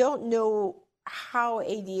 I don't know how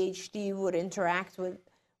ADHD would interact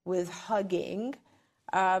with hugging,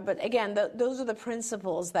 but again, those are the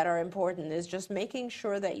principles that are important, is just making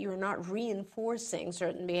sure that you're not reinforcing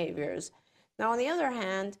certain behaviors. Now, on the other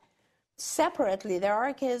hand, separately, there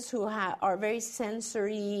are kids who are very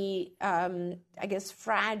sensory,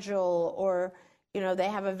 fragile, or, they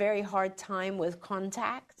have a very hard time with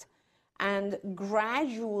contact, and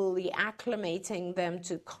gradually acclimating them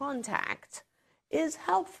to contact is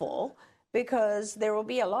helpful, because there will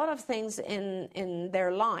be a lot of things in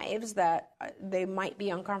their lives that they might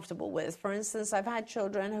be uncomfortable with. For instance, I've had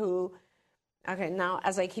children who, now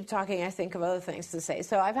as I keep talking, I think of other things to say.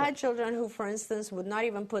 So I've had children who, for instance, would not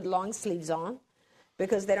even put long sleeves on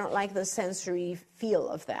because they don't like the sensory feel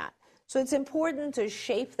of that. So it's important to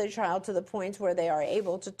shape the child to the point where they are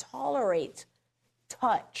able to tolerate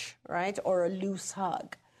touch, right, or a loose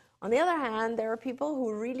hug. On the other hand, there are people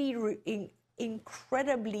who really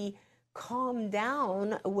incredibly calm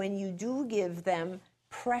down when you do give them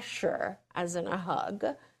pressure, as in a hug,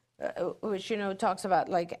 which, talks about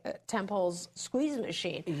like Temple's squeeze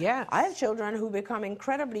machine. Yes. I have children who become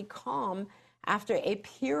incredibly calm after a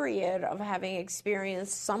period of having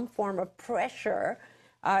experienced some form of pressure.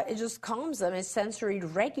 It just calms them. It sensory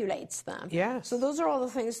regulates them. Yes. So those are all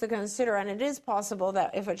the things to consider. And it is possible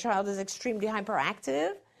that if a child is extremely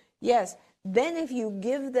hyperactive, yes, then if you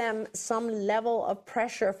give them some level of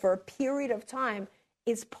pressure for a period of time,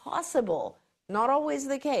 it's possible, not always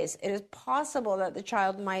the case, it is possible that the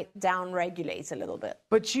child might downregulate a little bit.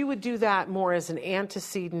 But you would do that more as an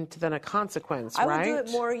antecedent than a consequence, right? I would do it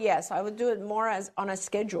more, yes. I would do it more as on a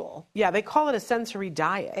schedule. Yeah, they call it a sensory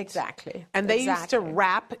diet. Exactly. And they used to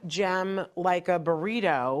wrap Jem like a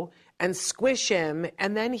burrito and squish him,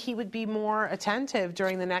 and then he would be more attentive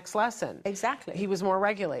during the next lesson. Exactly. He was more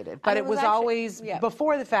regulated. But it was actually, always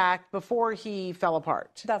before the fact, before he fell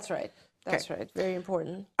apart. That's right. That's right. Very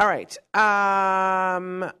important. All right.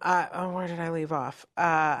 Where did I leave off?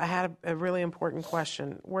 I had a really important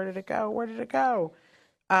question. Where did it go?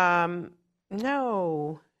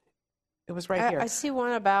 No. It was right here. I see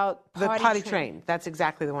one about the potty trained. That's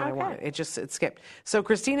exactly the one I wanted. It skipped. So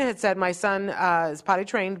Christina had said, my son is potty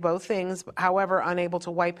trained, both things, however, unable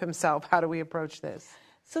to wipe himself. How do we approach this?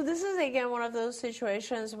 So this is, again, one of those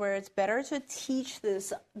situations where it's better to teach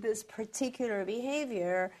this particular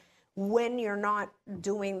behavior when you're not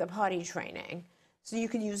doing the potty training. So you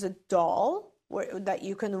can use a doll that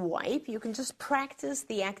you can wipe. You can just practice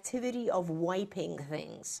the activity of wiping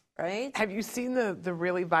things, right? Have you seen the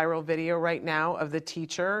really viral video right now of the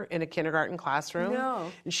teacher in a kindergarten classroom? No.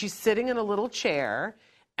 And she's sitting in a little chair,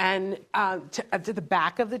 And to the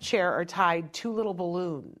back of the chair are tied 2 little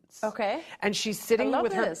balloons. Okay. And she's sitting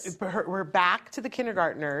with this. her back to the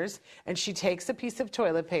kindergartners, and she takes a piece of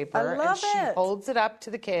toilet paper and she holds it up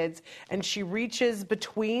to the kids, and she reaches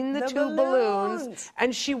between the 2 balloons,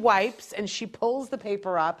 and she wipes and she pulls the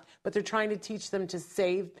paper up, but they're trying to teach them to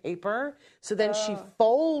save paper. So then she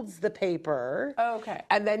folds the paper. Okay.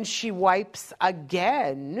 And then she wipes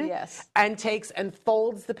again. Yes. And takes and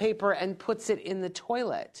folds the paper and puts it in the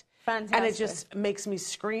toilet. Fantastic. And it just makes me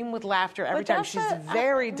scream with laughter every time. She's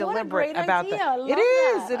very what a deliberate great about idea. that. I love It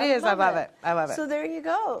is. that. It is. I love it. I love it. So there you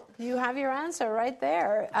go. You have your answer right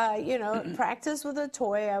there. Practice with a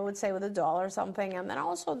toy, I would say with a doll or something. And then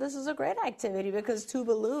also, this is a great activity because 2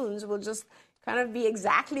 balloons will just kind of be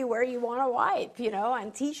exactly where you want to wipe,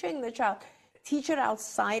 and teaching the child. Teach it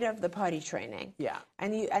outside of the potty training. Yeah.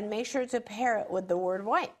 And make sure to pair it with the word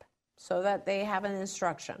wipe so that they have an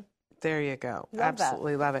instruction. There you go.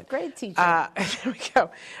 Absolutely love it. Great teacher. There we go.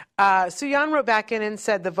 Suyan wrote back in and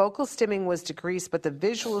said the vocal stimming was decreased, but the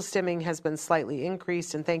visual stimming has been slightly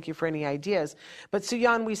increased, and thank you for any ideas. But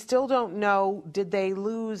Suyan, we still don't know, did they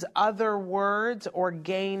lose other words or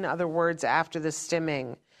gain other words after the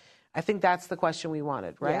stimming? I think that's the question we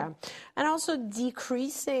wanted, right? Yeah. And also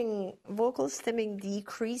vocal stimming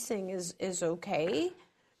decreasing is okay.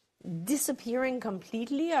 Disappearing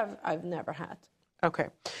completely, I've never had. Okay.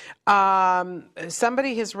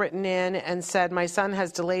 Somebody has written in and said, my son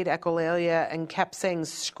has delayed echolalia and kept saying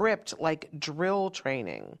script like drill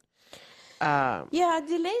training.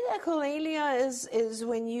 Delayed echolalia is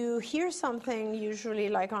when you hear something, usually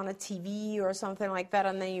like on a TV or something like that,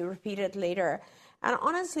 and then you repeat it later. And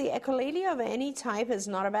honestly, echolalia of any type is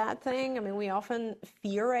not a bad thing. I mean, we often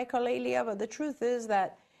fear echolalia, but the truth is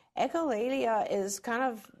that echolalia is kind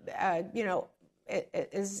of,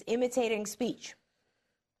 is imitating speech.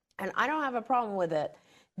 And I don't have a problem with it.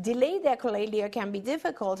 Delayed echolalia can be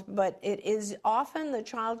difficult, but it is often the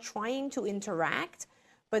child trying to interact,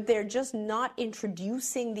 but they're just not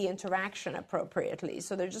introducing the interaction appropriately.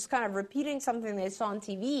 So they're just kind of repeating something they saw on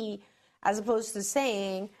TV as opposed to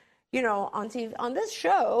saying, on TV, on this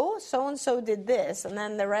show, so-and-so did this, and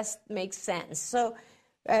then the rest makes sense. So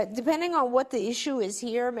depending on what the issue is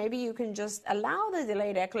here, maybe you can just allow the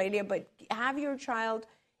delayed echolalia, but have your child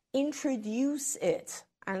introduce it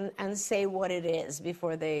and say what it is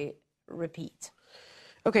before they repeat.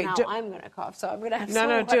 Okay. Now I'm going to cough, so I'm going to have some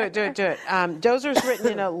No, water. do it. Dozer's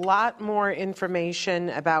written in a lot more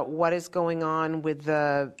information about what is going on with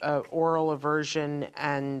the oral aversion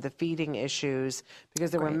and the feeding issues,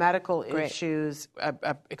 because there were medical issues,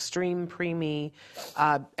 extreme preemie,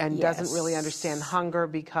 and doesn't really understand hunger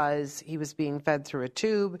because he was being fed through a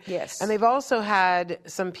tube. Yes. And they've also had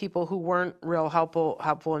some people who weren't real helpful,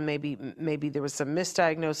 and maybe there was some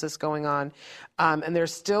misdiagnosis going on, and they're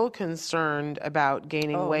still concerned about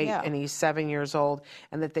gaining weight, and he's 7 years old,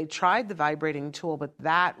 and that they tried the vibrating tool, but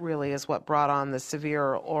that really is what brought on the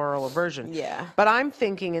severe oral aversion. Yeah. But I'm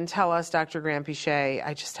thinking, and tell us, Dr. Graham-Piché,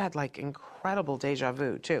 I just had incredible deja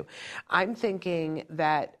vu too. I'm thinking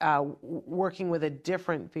that working with a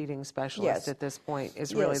different feeding specialist at this point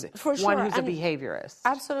is really one who's a behaviorist.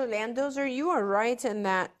 Absolutely, and you are right in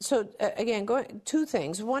that. So again, two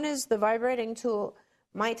things. One is the vibrating tool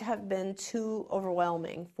might have been too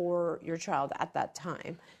overwhelming for your child at that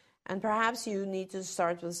time. And perhaps you need to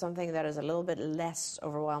start with something that is a little bit less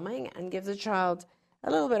overwhelming and give the child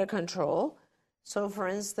a little bit of control. So, for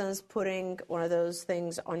instance, putting one of those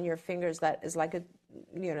things on your fingers that is like a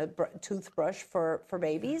toothbrush for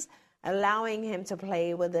babies, allowing him to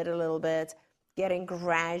play with it a little bit, getting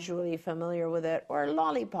gradually familiar with it, or a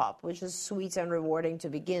lollipop, which is sweet and rewarding to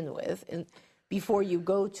begin with, before you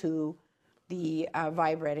go to the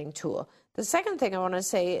vibrating tool. The second thing I want to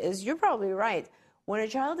say is you're probably right. When a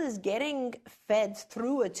child is getting fed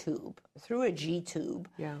through a tube, through a G tube,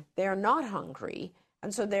 they're not hungry,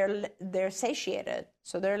 and so they're satiated.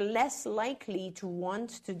 So they're less likely to want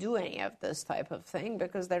to do any of this type of thing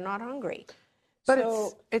because they're not hungry. But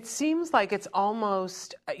it seems like it's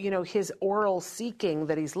almost, his oral seeking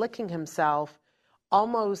that he's licking himself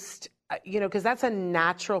almost, because that's a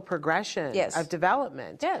natural progression of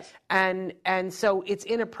development. Yes. And so it's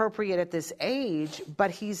inappropriate at this age,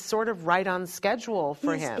 but he's sort of right on schedule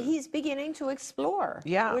for him. He's beginning to explore,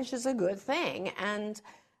 which is a good thing. And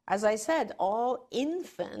as I said, all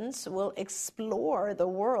infants will explore the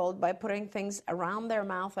world by putting things around their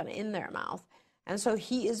mouth and in their mouth. And so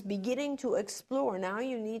he is beginning to explore. Now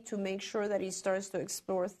you need to make sure that he starts to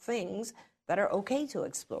explore things that are okay to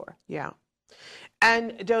explore. Yeah.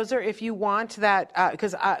 And Dozer, if you want that,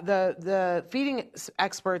 because the feeding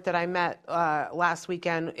expert that I met last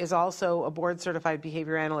weekend is also a board-certified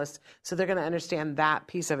behavior analyst, so they're going to understand that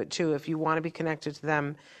piece of it too. If you want to be connected to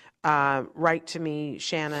them, write to me,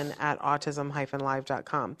 Shannon, at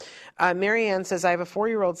autism-live.com. Marianne says, I have a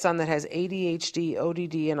 4-year-old son that has ADHD,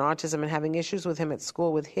 ODD, and autism, and having issues with him at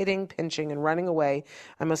school with hitting, pinching, and running away.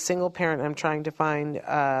 I'm a single parent. I'm trying to find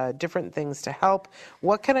different things to help.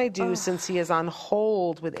 What can I do since he is on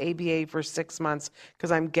hold with ABA for 6 months?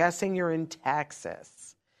 Because I'm guessing you're in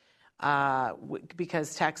Texas.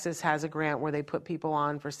 Because Texas has a grant where they put people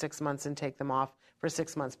on for 6 months and take them off for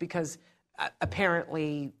 6 months because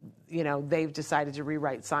apparently, they've decided to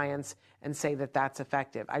rewrite science and say that that's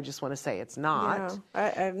effective. I just want to say it's not.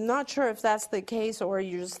 Yeah. I'm not sure if that's the case, or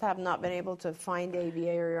you just have not been able to find ABA,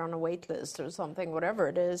 or you're on a wait list or something, whatever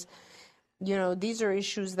it is. These are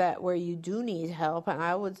issues where you do need help, and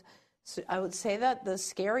I would say that the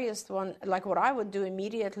scariest one, like what I would do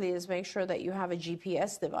immediately, is make sure that you have a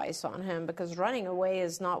GPS device on him, because running away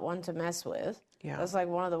is not one to mess with. Yeah. That's like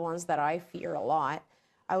one of the ones that I fear a lot.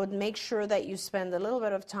 I would make sure that you spend a little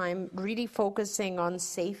bit of time really focusing on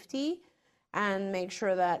safety, and make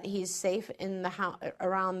sure that he's safe in the house,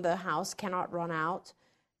 around the house, cannot run out,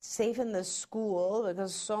 safe in the school,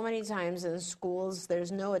 because so many times in schools there's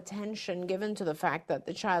no attention given to the fact that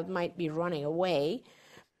the child might be running away.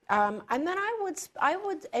 And then I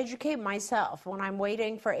would educate myself when I'm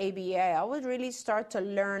waiting for ABA. I would really start to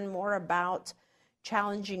learn more about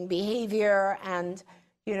challenging behavior, and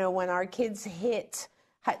when our kids hit,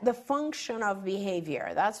 the function of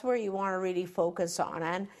behavior. That's where you want to really focus on.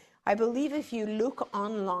 And I believe if you look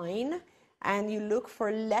online and you look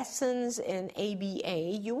for lessons in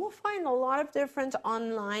ABA, you will find a lot of different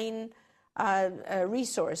online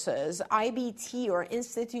resources. IBT, or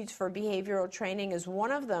Institute for Behavioral Training, is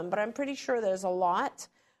one of them, but I'm pretty sure there's a lot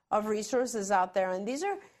of resources out there. And these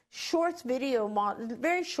are short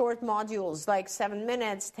very short modules, like 7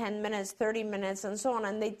 minutes, 10 minutes, 30 minutes, and so on.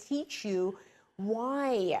 And they teach you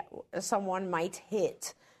why someone might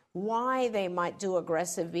hit, why they might do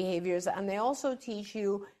aggressive behaviors, and they also teach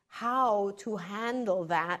you how to handle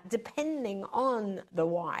that depending on the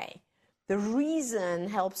why. The reason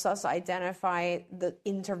helps us identify the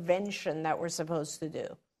intervention that we're supposed to do.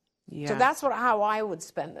 Yeah. So that's how I would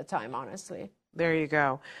spend the time, honestly. There you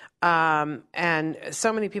go. And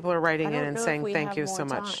so many people are writing in and saying thank you so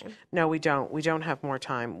much. No, we don't. We don't have more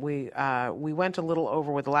time. We went a little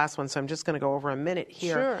over with the last one, so I'm just going to go over a minute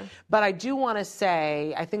here. Sure. But I do want to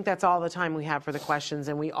say, I think that's all the time we have for the questions,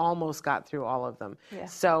 and we almost got through all of them. Yeah.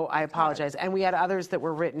 So I apologize. And we had others that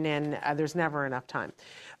were written in. There's never enough time.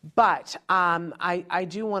 But I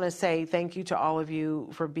do want to say thank you to all of you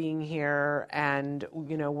for being here. And,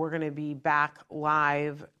 we're going to be back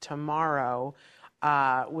live tomorrow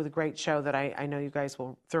with a great show that I know you guys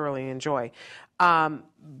will thoroughly enjoy.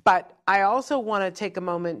 But I also want to take a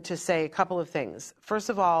moment to say a couple of things. First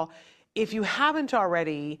of all, if you haven't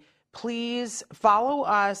already, please follow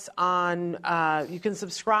us on, you can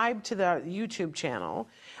subscribe to the YouTube channel.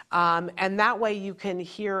 And that way you can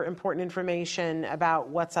hear important information about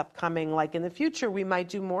what's upcoming. Like in the future, we might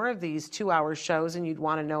do more of these 2-hour shows, and you'd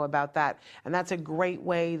want to know about that. And that's a great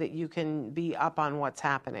way that you can be up on what's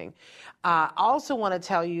happening. I also want to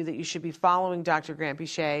tell you that you should be following Dr.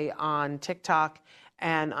 Granpeesheh on TikTok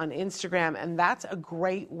and on Instagram, and that's a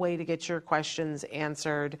great way to get your questions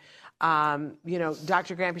answered. Dr.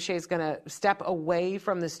 Granpeesheh is going to step away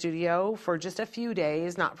from the studio for just a few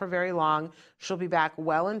days, not for very long. She'll be back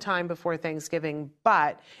well in time before Thanksgiving.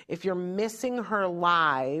 But if you're missing her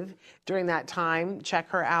live during that time, check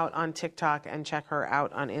her out on TikTok and check her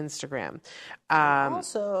out on Instagram.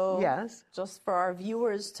 Also, yes, just for our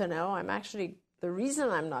viewers to know, the reason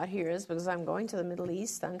I'm not here is because I'm going to the Middle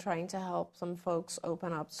East. I'm trying to help some folks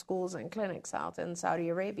open up schools and clinics out in Saudi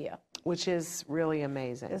Arabia. Which is really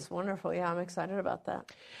amazing. It's wonderful. Yeah, I'm excited about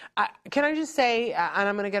that. Can I just say, and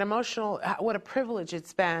I'm going to get emotional, what a privilege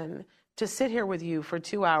it's been to sit here with you for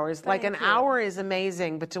 2 hours. Like an hour is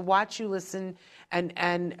amazing, but to watch you listen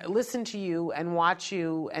and listen to you and watch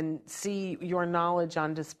you and see your knowledge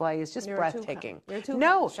on display is just breathtaking.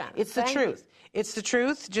 No, it's the truth. It's the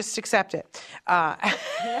truth. Just accept it.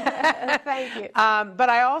 Thank you. But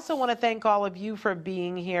I also want to thank all of you for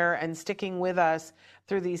being here and sticking with us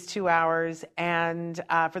through these 2 hours. And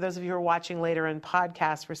for those of you who are watching later in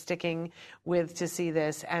podcast, for sticking with to see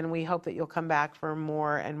this. And we hope that you'll come back for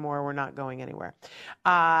more and more. We're not going anywhere.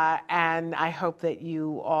 And I hope that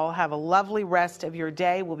you all have a lovely rest of your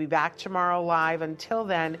day. We'll be back tomorrow live. Until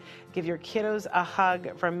then, give your kiddos a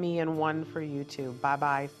hug from me and one for you too.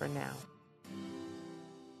 Bye-bye for now.